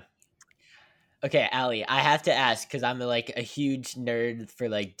 Yeah. Okay, Allie, I have to ask because I'm like a huge nerd for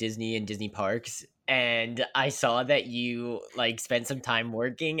like Disney and Disney parks, and I saw that you like spent some time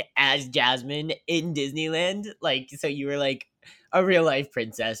working as Jasmine in Disneyland. Like, so you were like a real life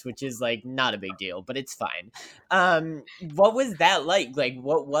princess, which is like not a big deal, but it's fine. What was that like? Like,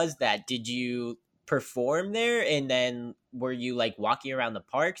 what was that? Did you perform there, and then were you like walking around the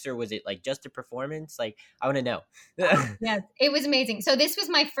parks, or was it like just a performance? Like, I want to know. Yes, it was amazing. So this was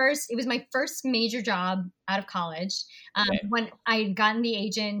my first major job out of college. When I had gotten the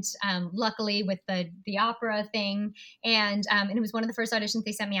agent, luckily with the opera thing, and it was one of the first auditions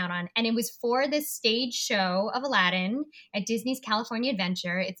they sent me out on, and it was for this stage show of Aladdin at Disney's California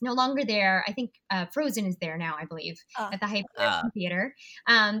Adventure. It's no longer there. I think Frozen is there now, I believe, at the Hyperion Theater.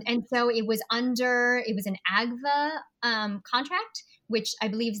 And so it was an AGVA contract, which I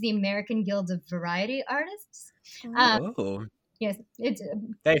believe is the American Guild of Variety Artists. Yes, it's a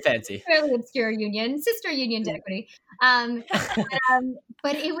very fancy, fairly obscure union, sister union to Equity.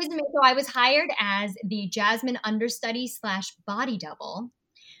 But it was amazing. So I was hired as the Jasmine understudy / body double,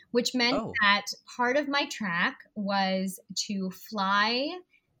 which meant that part of my track was to fly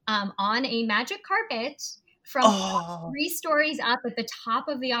on a magic carpet from 3 stories up at the top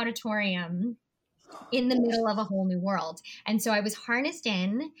of the auditorium in the middle of a whole new world. And so I was harnessed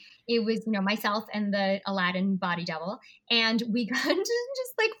in. It was, you know, myself and the Aladdin body double, and we got to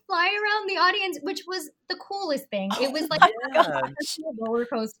just like fly around the audience, which was the coolest thing. It was like a roller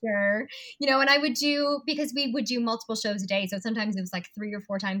coaster, you know. And I would because we would do multiple shows a day, so sometimes it was like 3 or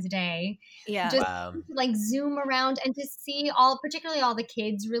 4 times a day. Yeah, just to, like zoom around and to see particularly all the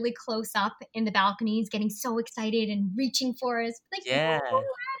kids really close up in the balconies, getting so excited and reaching for us. Like,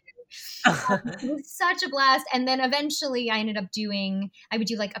 It was such a blast. And then eventually I would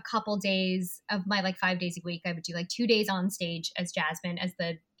do like a couple days of my like 5 days a week. I would do like 2 days on stage as Jasmine, as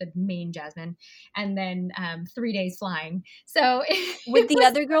the main Jasmine, and then 3 days flying. So would the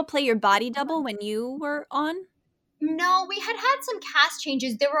other girl play your body double when you were on? No, we had some cast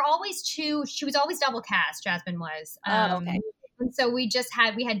changes. There were always two. She was always double cast. Jasmine was. Okay. And so we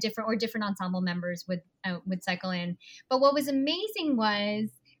had different ensemble members would cycle in. But what was amazing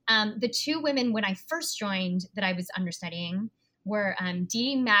was the two women when I first joined that I was understudying were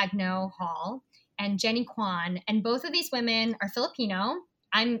Dee Magno Hall and Jenny Kwan. And both of these women are Filipino.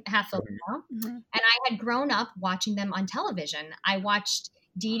 I'm half Filipino. Mm-hmm. And I had grown up watching them on television. I watched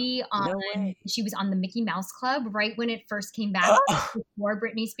Dee she was on the Mickey Mouse Club right when it first came back before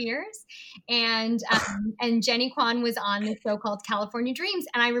Britney Spears, and Jenny Kwan was on the show called California Dreams,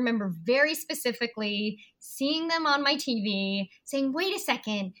 and I remember very specifically seeing them on my TV, saying, "Wait a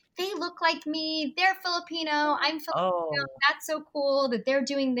second, they look like me. They're Filipino. I'm Filipino. That's so cool that they're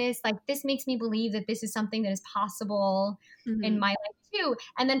doing this. Like this makes me believe that this is something that is possible in my life too."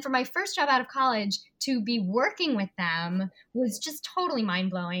 And then for my first job out of college, to be working with them was just totally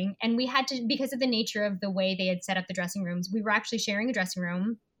mind-blowing. And we had to, because of the nature of the way they had set up the dressing rooms, we were actually sharing a dressing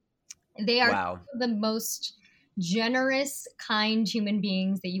room. They are the most generous, kind human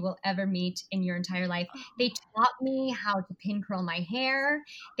beings that you will ever meet in your entire life. They taught me how to pin curl my hair.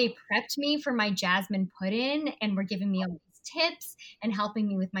 They prepped me for my Jasmine put-in and were giving me all these tips and helping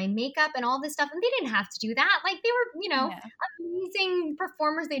me with my makeup and all this stuff. And they didn't have to do that. Like they were, amazing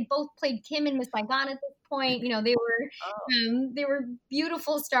performers. They both played Kim and Miss Saigon at this point. They were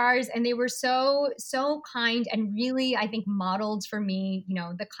beautiful stars, and they were so kind and really, I think, modeled for me,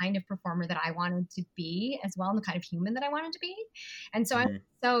 the kind of performer that I wanted to be as well, and the kind of human that I wanted to be. And so I'm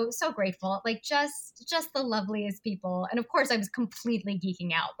so grateful. Like just the loveliest people. And of course, I was completely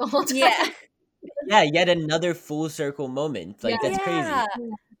geeking out the whole time. Yeah. Yeah, yet another full circle moment. Like that's crazy.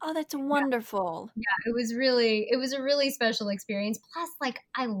 Oh, that's wonderful. Yeah, it was a really special experience. Plus, like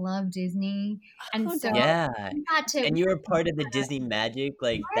I love Disney, and and you were part of the Disney magic.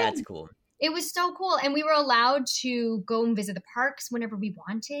 Like that's cool. It was so cool, and we were allowed to go and visit the parks whenever we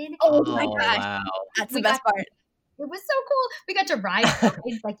wanted. Oh my gosh, wow. That's the best part. It was so cool. We got to ride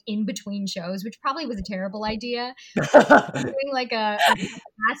rides like in between shows, which probably was a terrible idea. Doing like a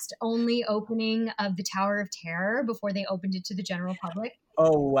cast only opening of the Tower of Terror before they opened it to the general public.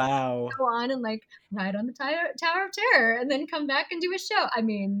 Oh wow! Go on and like ride on the Tower of Terror, and then come back and do a show. I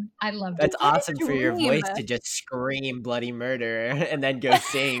mean, I loved it. That's awesome for your voice to just scream bloody murder and then go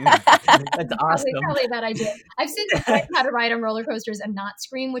sing. That's awesome. Probably a bad idea. I've since learned how to ride on roller coasters and not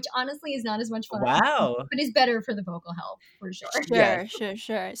scream, which honestly is not as much fun. Wow! But is better for the vocal health for sure.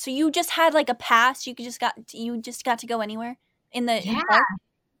 Sure. So you just had like a pass. You just got to go anywhere in the park?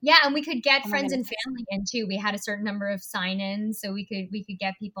 Yeah, and we could get friends and family in too. We had a certain number of sign-ins, so we could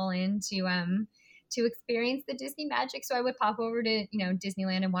get people in to experience the Disney magic. So I would pop over to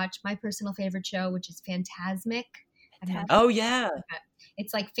Disneyland and watch my personal favorite show, which is Fantasmic. Oh yeah,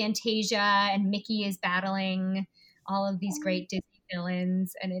 it's like Fantasia, and Mickey is battling all of these great Disney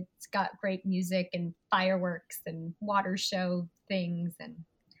villains, and it's got great music and fireworks and water show things, and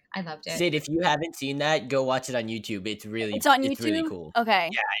I loved it. Sid, if you haven't seen that, go watch it on YouTube. It's on YouTube? It's really cool. Okay.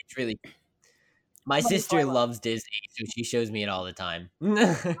 Yeah, it's really cool. My sister loves Disney, so she shows me it all the time.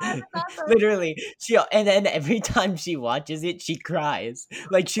 Literally. And then every time she watches it, she cries.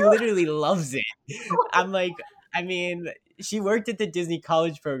 Like, she literally loves it. I'm like, I mean, she worked at the Disney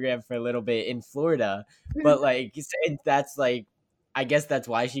College program for a little bit in Florida, but like, that's like, I guess that's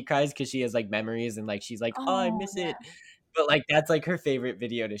why she cries, because she has like memories, and like she's like, oh I miss it. But like that's like her favorite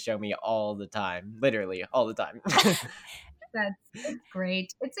video to show me all the time, literally all the time. That's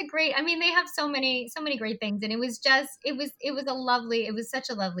great. It's a great. I mean, they have so many great things, and it was such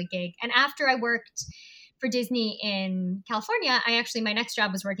a lovely gig. And after I worked for Disney in California, my next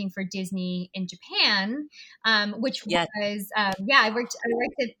job was working for Disney in Japan, which was I worked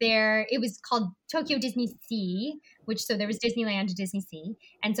at there. It was called Tokyo Disney Sea, so there was Disneyland to Disney Sea.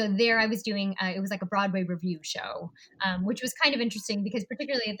 And so there I was doing, it was like a Broadway review show, which was kind of interesting because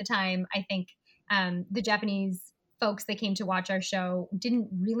particularly at the time, I think the Japanese folks that came to watch our show didn't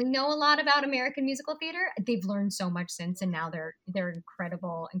really know a lot about American musical theater. They've learned so much since, and now they're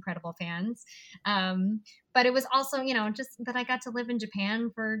incredible fans. But it was also, just that I got to live in Japan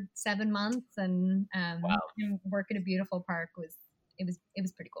for 7 months and work at a beautiful park was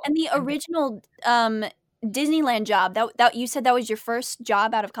pretty cool. And the original Disneyland job that you said that was your first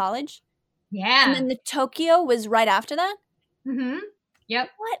job out of college? Yeah. And then the Tokyo was right after that? Mm-hmm. Yep.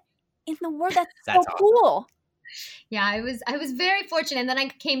 What in the world? That's so awesome. Cool. Yeah, I was very fortunate. And then I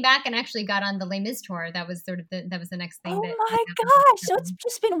came back and actually got on the Les Mis tour. That was sort of that was the next thing. Oh that my gosh! So it's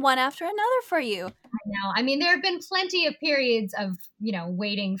just been one after another for you. I know. I mean, there have been plenty of periods of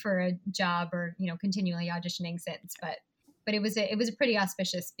waiting for a job or continually auditioning since, but it was a pretty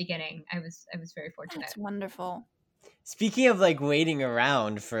auspicious beginning. I was very fortunate. That's wonderful. Speaking of like waiting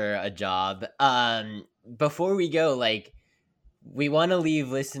around for a job, before we go, like we want to leave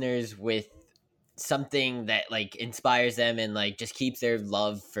listeners with something that like inspires them and like just keeps their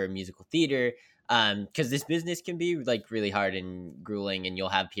love for musical theater, because this business can be like really hard and grueling, and you'll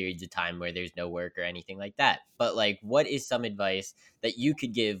have periods of time where there's no work or anything like that. But like, what is some advice that you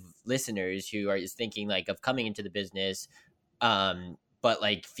could give listeners who are just thinking like of coming into the business, but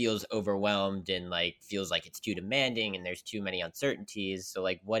like feels overwhelmed and like feels like it's too demanding and there's too many uncertainties? So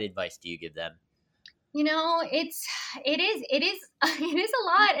like, what advice do you give them? It is a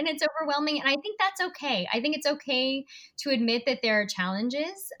lot, and it's overwhelming, and I think that's okay. I think it's okay to admit that there are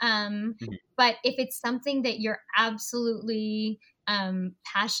challenges. But if it's something that you're absolutely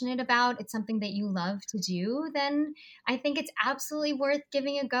passionate about, it's something that you love to do, then I think it's absolutely worth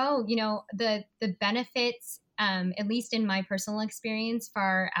giving a go. The benefits, at least in my personal experience,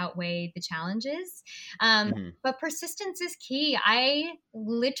 far outweigh the challenges. But persistence is key. I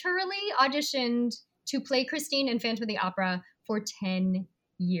literally auditioned to play Christine in Phantom of the Opera for 10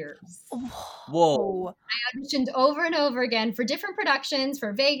 years. Whoa. I auditioned over and over again for different productions,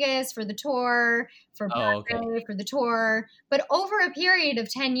 for Vegas, for the tour, for Broadway, for the tour, but over a period of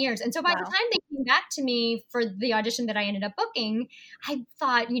 10 years. And so by the time they came back to me for the audition that I ended up booking, I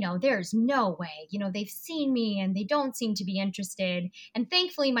thought, there's no way, they've seen me and they don't seem to be interested. And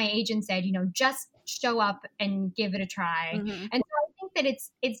thankfully my agent said, just show up and give it a try. And so I think that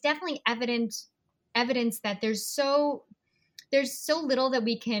it's definitely evidence that there's so little that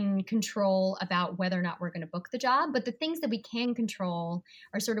we can control about whether or not we're going to book the job. But the things that we can control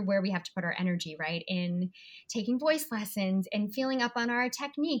are sort of where we have to put our energy, right? In taking voice lessons and feeling up on our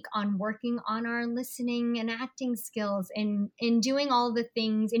technique, on working on our listening and acting skills, and in doing all the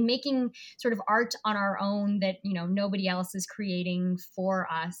things, in making sort of art on our own that, nobody else is creating for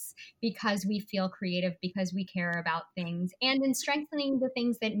us, because we feel creative, because we care about things, and in strengthening the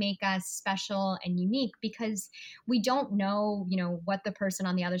things that make us special and unique, because we don't know what the person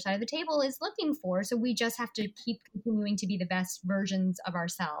on the other side of the table is looking for. So we just have to keep continuing to be the best versions of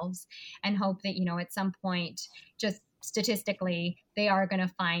ourselves and hope that, at some point, just statistically, they are going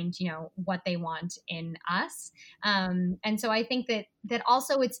to find, what they want in us. And so I think that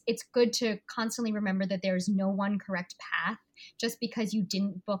also it's good to constantly remember that there's no one correct path. Just because you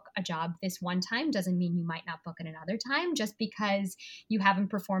didn't book a job this one time doesn't mean you might not book it another time. Just because you haven't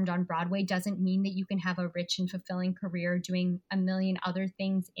performed on Broadway doesn't mean that you can have a rich and fulfilling career doing a million other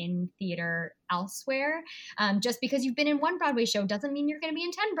things in theater elsewhere. Just because you've been in one Broadway show doesn't mean you're going to be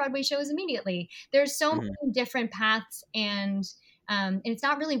in 10 Broadway shows immediately. There's so many different paths, and it's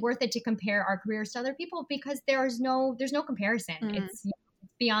not really worth it to compare our careers to other people, because there's no comparison. It's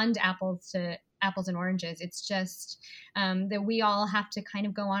beyond apples and oranges. It's just that we all have to kind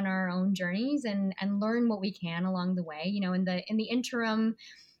of go on our own journeys and learn what we can along the way. In the interim,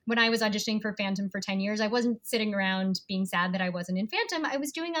 when I was auditioning for Phantom for 10 years, I wasn't sitting around being sad that I wasn't in Phantom. I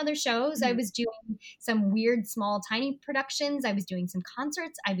was doing other shows. I was doing some weird, small, tiny productions. I was doing some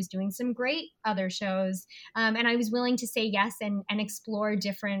concerts. I was doing some great other shows. And I was willing to say yes and explore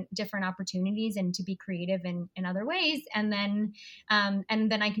different opportunities and to be creative in other ways. And then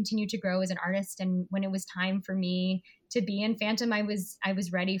I continued to grow as an artist. And when it was time for me to be in Phantom, I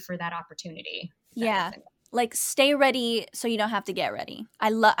was ready for that opportunity. Yeah. Like, stay ready so you don't have to get ready. I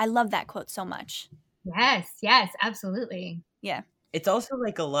love that quote so much. Yes, absolutely. Yeah. It's also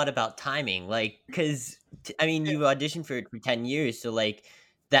like a lot about timing, like, because you auditioned for 10 years, so like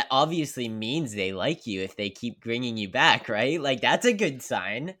that obviously means they like you if they keep bringing you back, right? Like, that's a good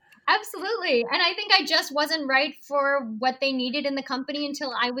sign. Absolutely. And I think I just wasn't right for what they needed in the company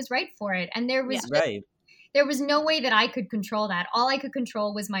until I was right for it. And there was there was no way that I could control that. All I could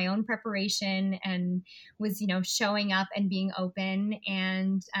control was my own preparation, and was, showing up and being open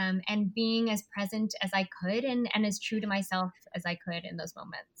and being as present as I could and as true to myself as I could in those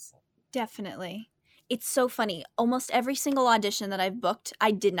moments. Definitely. It's so funny. Almost every single audition that I've booked,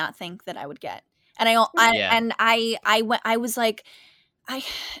 I did not think that I would get. And I was like,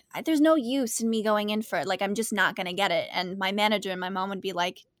 there's no use in me going in for it. Like, I'm just not going to get it. And my manager and my mom would be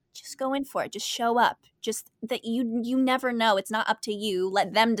like, just go in for it. Just show up. Just that you never know. It's not up to you.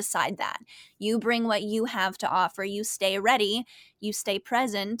 Let them decide that. You bring what you have to offer. You stay ready. You stay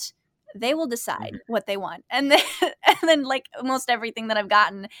present. they will decide what they want. And then like almost everything that I've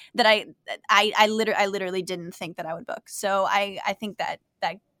gotten that I literally didn't think that I would book. So I think that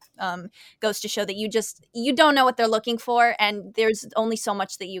goes to show that you don't know what they're looking for, and there's only so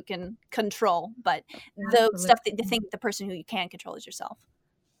much that you can control. But the stuff that the person who you can control is yourself.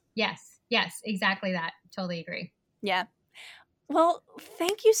 Yes, exactly that. Totally agree. Yeah. Well,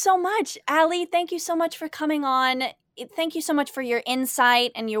 thank you so much, Allie. Thank you so much for coming on. Thank you so much for your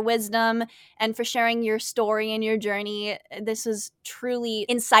insight and your wisdom and for sharing your story and your journey. This was truly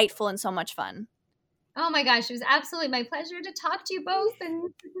insightful and so much fun. Oh my gosh, it was absolutely my pleasure to talk to you both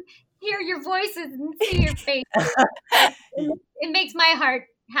and hear your voices and see your face. It makes my heart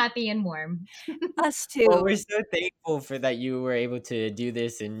happy and warm. Us too. Well, we're so thankful for that you were able to do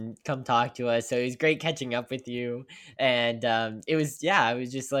this and come talk to us. So it was great catching up with you. And I was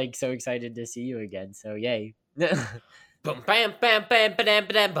just like so excited to see you again. So yay. Boom, bam, bam, bam, bam,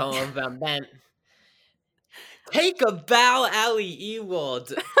 bam, bam, bam, bam. Take a bow, Allie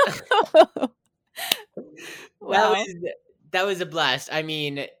Ewald. Wow. That was a blast. I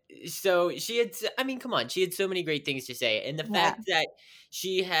mean, so come on, she had so many great things to say. And the fact that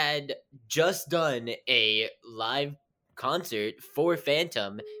she had just done a live concert for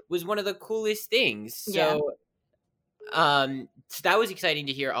Phantom was one of the coolest things. So so that was exciting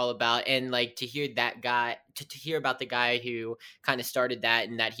to hear all about, and like to hear that guy to hear about the guy who kind of started that,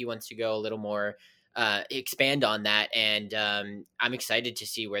 and that he wants to go a little more expand on that. And I'm excited to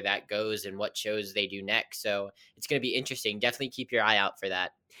see where that goes and what shows they do next. So it's going to be interesting. Definitely keep your eye out for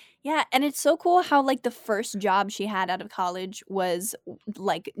that. Yeah, and it's so cool how like the first job she had out of college was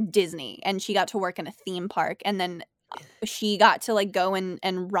like Disney, and she got to work in a theme park, and then she got to like go and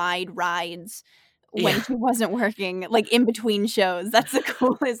ride rides when she wasn't working, like in between shows. That's the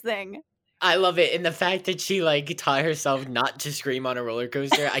coolest thing. I love it. And the fact that she like taught herself not to scream on a roller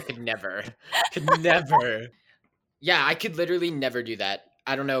coaster, I could never. Yeah, I could literally never do that.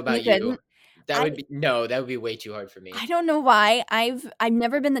 I don't know about you. That would be way too hard for me. I don't know why. I've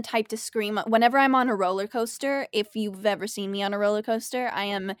never been the type to scream whenever I'm on a roller coaster. If you've ever seen me on a roller coaster, I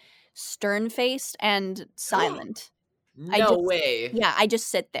am stern-faced and silent. No way. Yeah, I just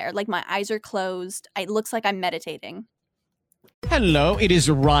sit there. Like my eyes are closed. It looks like I'm meditating. Hello, it is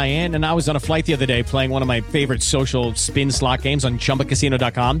Ryan, and I was on a flight the other day playing one of my favorite social spin slot games on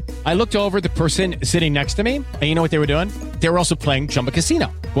ChumbaCasino.com. I looked over at the person sitting next to me, and you know what they were doing? They were also playing Chumba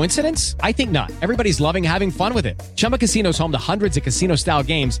Casino. Coincidence? I think not. Everybody's loving having fun with it. Chumba Casino is home to hundreds of casino-style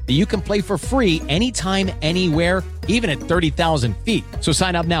games that you can play for free anytime, anywhere, even at 30,000 feet. So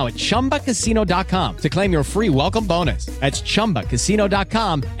sign up now at ChumbaCasino.com to claim your free welcome bonus. That's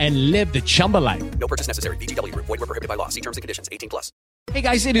ChumbaCasino.com and live the Chumba life. No purchase necessary. VGW. Void where prohibited by law. See terms and conditions. 18+. Hey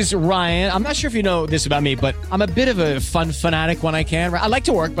guys, it is Ryan. I'm not sure if you know this about me, but I'm a bit of a fun fanatic when I can. I like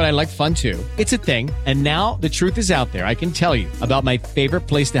to work, but I like fun too. It's a thing. And now the truth is out there. I can tell you about my favorite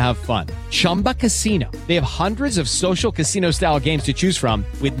place to have fun. Chumba Casino. They have hundreds of social casino style games to choose from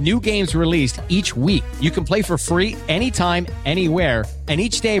with new games released each week. You can play for free anytime, anywhere. And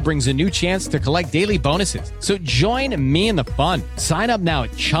each day brings a new chance to collect daily bonuses. So join me in the fun. Sign up now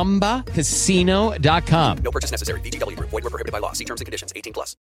at ChumbaCasino.com. No purchase necessary. VGW. Void where prohibited by law. See terms and conditions.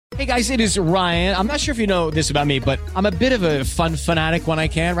 18+. Hey guys, it is Ryan. I'm not sure if you know this about me, but I'm a bit of a fun fanatic when I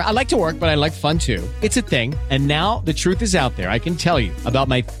can. I like to work, but I like fun too. It's a thing. And now the truth is out there. I can tell you about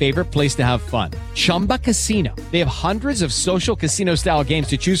my favorite place to have fun. Chumba Casino. They have hundreds of social casino style games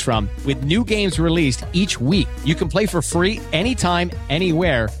to choose from with new games released each week. You can play for free anytime,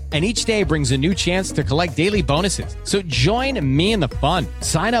 anywhere. And each day brings a new chance to collect daily bonuses. So join me in the fun.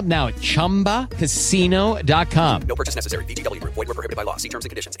 Sign up now at ChumbaCasino.com. No purchase necessary. VGW. Void where prohibited by law. See terms and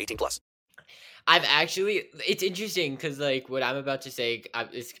conditions. 18+. It's interesting because like what I'm about to say, I'm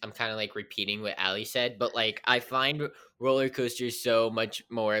kind of like repeating what Allie said, but like I find roller coasters so much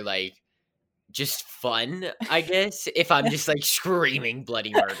more like just fun, I guess, if I'm just like screaming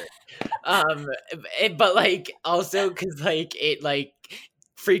bloody murder. But like also because like it like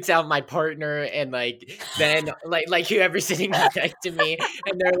freaks out my partner, and like then like whoever's sitting next to me,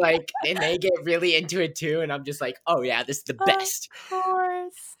 and they're like, and they get really into it too, and I'm just like, oh yeah, this is the best. Of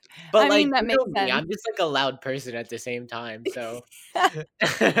course. But I like, mean, that makes sense. I'm just like a loud person at the same time. So,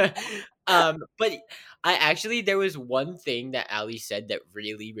 but there was one thing that Allie said that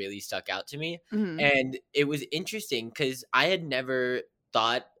really, really stuck out to me, and it was interesting because I had never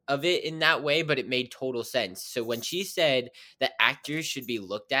thought of it in that way, but it made total sense. So when she said that actors should be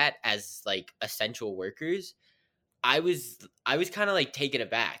looked at as like essential workers, I was kind of like taken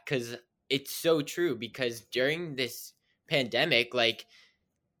aback because it's so true. Because during this pandemic, like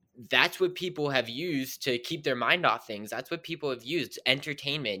that's what people have used to keep their mind off things. That's what people have used: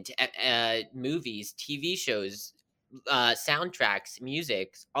 entertainment, movies, TV shows, soundtracks,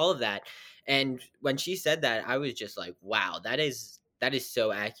 music, all of that. And when she said that, I was just like, wow, that is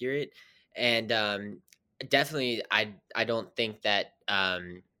so accurate. And definitely, I don't think that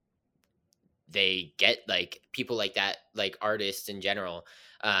they get, like, people like that, like artists in general,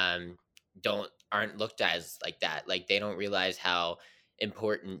 aren't looked as like that. Like, they don't realize how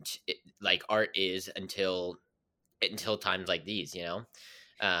important like art is until times like these, you know.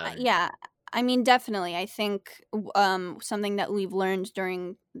 Yeah, I mean, definitely. I think something that we've learned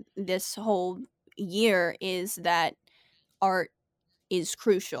during this whole year is that art is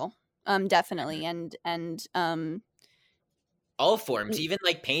crucial. Definitely, and all forms, even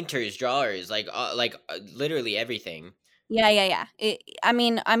like painters, drawers, like literally everything. yeah. I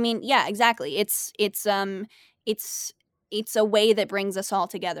mean, yeah, exactly. It's a way that brings us all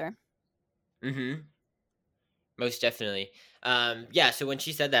together. Mm-hmm. Most definitely. Yeah. So when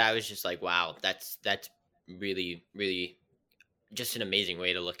she said that, I was just like, wow, that's really, really just an amazing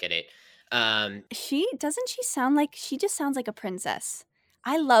way to look at it. She just sounds like a princess.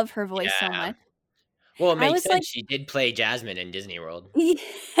 I love her voice so much. Well, it makes sense. Like, she did play Jasmine in Disney World. Yeah,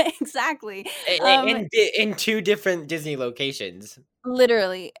 exactly. In 2 different Disney locations.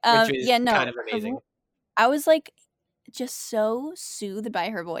 Literally. Which was kind of amazing. I was like just so soothed by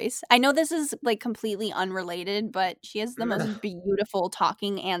her voice. I know this is like completely unrelated, but she has the most beautiful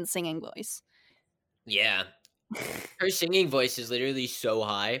talking and singing voice. Yeah. Her singing voice is literally so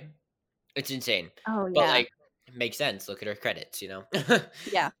high. It's insane. Oh, yeah. But, like, it makes sense. Look at her credits, you know?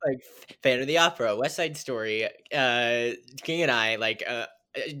 Yeah. Like, Phantom of the Opera, West Side Story, King and I, like,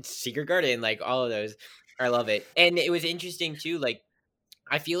 Secret Garden, like, all of those. I love it. And it was interesting, too. Like,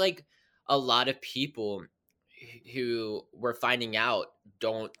 I feel like a lot of people who were finding out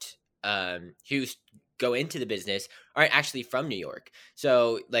who go into the business aren't actually from New York.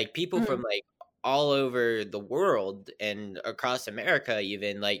 So, like, people from, like, all over the world and across America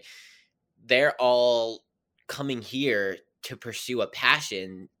even, like, they're all coming here to pursue a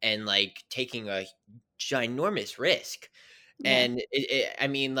passion and, like, taking a ginormous risk. Yeah. And I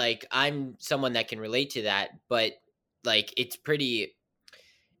mean, like, I'm someone that can relate to that, but, like, it's pretty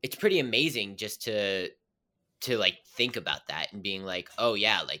amazing just to like think about that and being like, oh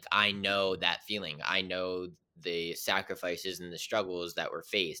yeah, like, I know that feeling. I know the sacrifices and the struggles that were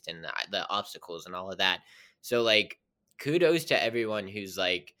faced and the obstacles and all of that. So, like, kudos to everyone who's,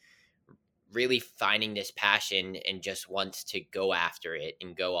 like, really finding this passion and just wants to go after it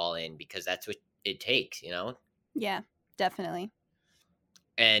and go all in, because that's what it takes, you know? Yeah, definitely.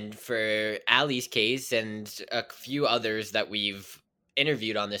 And for Allie's case and a few others that we've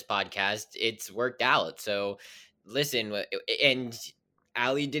interviewed on this podcast, it's worked out. So listen, and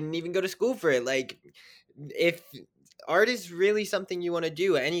Allie didn't even go to school for it. Like, if art is really something you want to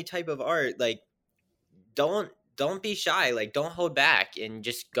do, any type of art, like, don't be shy. Like, don't hold back and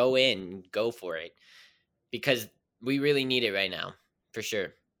just go for it, because we really need it right now, for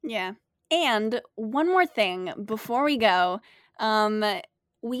sure. Yeah. And one more thing before we go,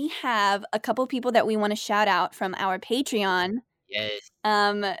 we have a couple people that we want to shout out from our Patreon. Yes.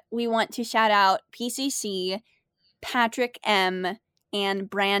 We want to shout out PCC, Patrick M, and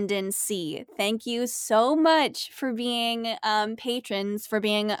Brandon C. Thank you so much for being patrons, for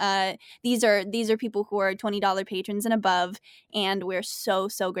being these are people who are $20 patrons and above, and we're so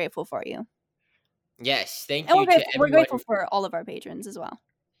grateful for you. Yes, thank you. We're grateful for all of our patrons as well.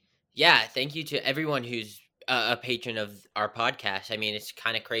 Yeah, thank you to everyone who's a patron of our podcast. I mean, it's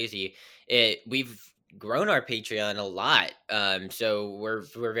kind of crazy. We've grown our Patreon a lot, so we're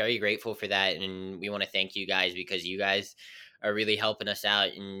very grateful for that, and we want to thank you guys, because you guys are really helping us out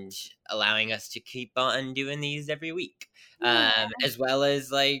and allowing us to keep on doing these every week. Yeah. As well as,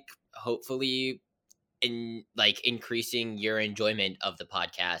 like, hopefully increasing your enjoyment of the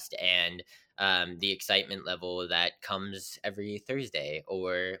podcast and the excitement level that comes every Thursday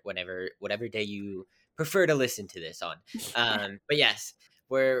or whatever day you prefer to listen to this on. But yes,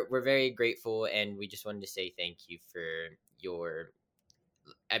 we're very grateful, and we just wanted to say thank you for your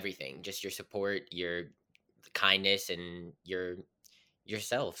everything, just your support, your kindness, and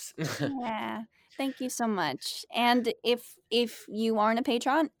yourselves. Yeah, thank you so much. And if you aren't a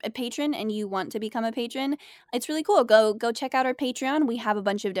patron and you want to become a patron, it's really cool. Go check out our Patreon. We have a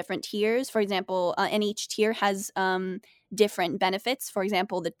bunch of different tiers, for example, and each tier has different benefits. For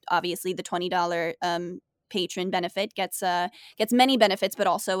example, obviously the $20 patron benefit gets many benefits, but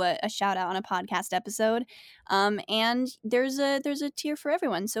also a shout out on a podcast episode. And there's a tier for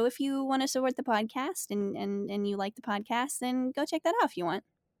everyone. So if you want to support the podcast and you like the podcast, then go check that out if you want.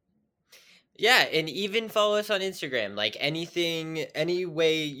 Yeah, and even follow us on Instagram. Like any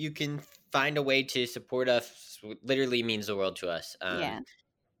way you can find a way to support us literally means the world to us.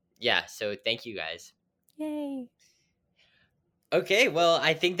 Yeah, so thank you guys. Yay. Okay, well,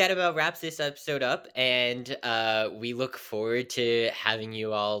 I think that about wraps this episode up, and we look forward to having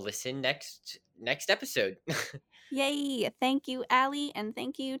you all listen next episode. Yay. Thank you, Allie, and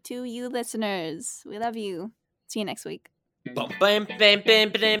thank you to you listeners. We love you. See you next week.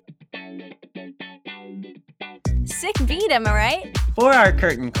 Sick beat, am I right? For our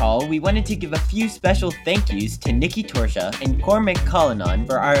curtain call, we wanted to give a few special thank yous to Nikki Torsha and Cormac Cullinan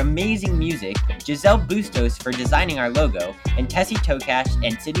for our amazing music, Giselle Bustos for designing our logo, and Tessie Tokash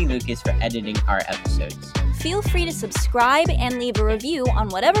and Sydney Lucas for editing our episodes. Feel free to subscribe and leave a review on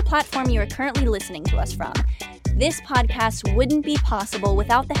whatever platform you are currently listening to us from. This podcast wouldn't be possible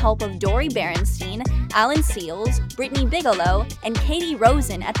without the help of Dory Berenstein, Alan Seals, Brittany Bigelow, and Katie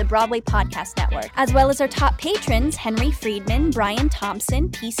Rosen at the Broadway Podcast Network, as well as our top patrons, Henry Friedman, Brian Thompson,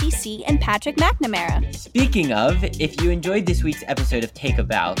 PCC, and Patrick McNamara. Speaking of, if you enjoyed this week's episode of Take a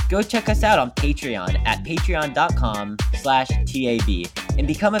Bow, go check us out on Patreon at patreon.com/TAB and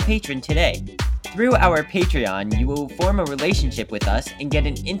become a patron today. Through our Patreon, you will form a relationship with us and get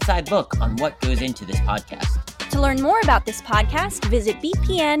an inside look on what goes into this podcast. To learn more about this podcast, visit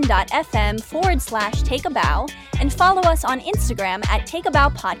bpn.fm/takeabow and follow us on Instagram at Take a Bow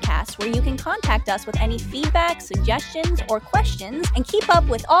Podcast, where you can contact us with any feedback, suggestions, or questions and keep up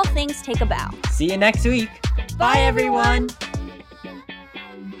with all things Take a Bow. See you next week. Bye everyone.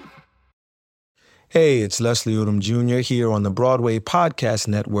 Hey, it's Leslie Odom Jr. here on the Broadway Podcast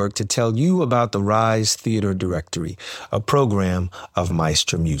Network to tell you about the Rise Theater Directory, a program of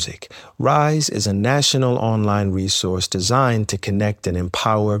Maestro Music. Rise is a national online resource designed to connect and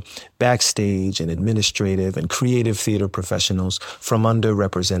empower backstage and administrative and creative theater professionals from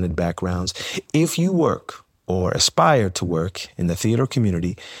underrepresented backgrounds. If you work or aspire to work in the theater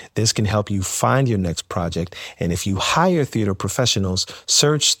community, this can help you find your next project. And if you hire theater professionals,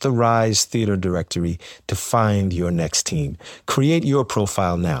 search the Rise Theater Directory to find your next team. Create your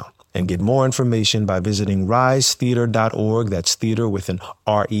profile now and get more information by visiting risetheater.org. That's theater with an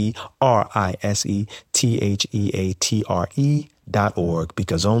RISETHEATRE.org,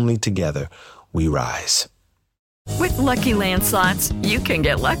 because only together we rise. With Lucky Land Slots, you can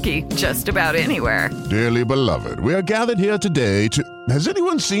get lucky just about anywhere. Dearly beloved, we are gathered here today to... Has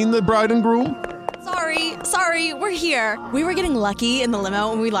anyone seen the bride and groom? Sorry, we're here. We were getting lucky in the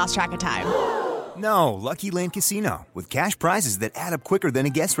limo and we lost track of time. No, Lucky Land Casino, with cash prizes that add up quicker than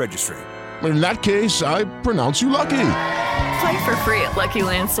a guest registry. In that case, I pronounce you lucky. Play for free at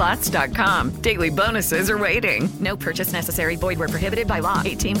LuckyLandSlots.com. Daily bonuses are waiting. No purchase necessary. Void where prohibited by law.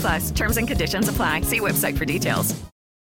 18+. Terms and conditions apply. See website for details.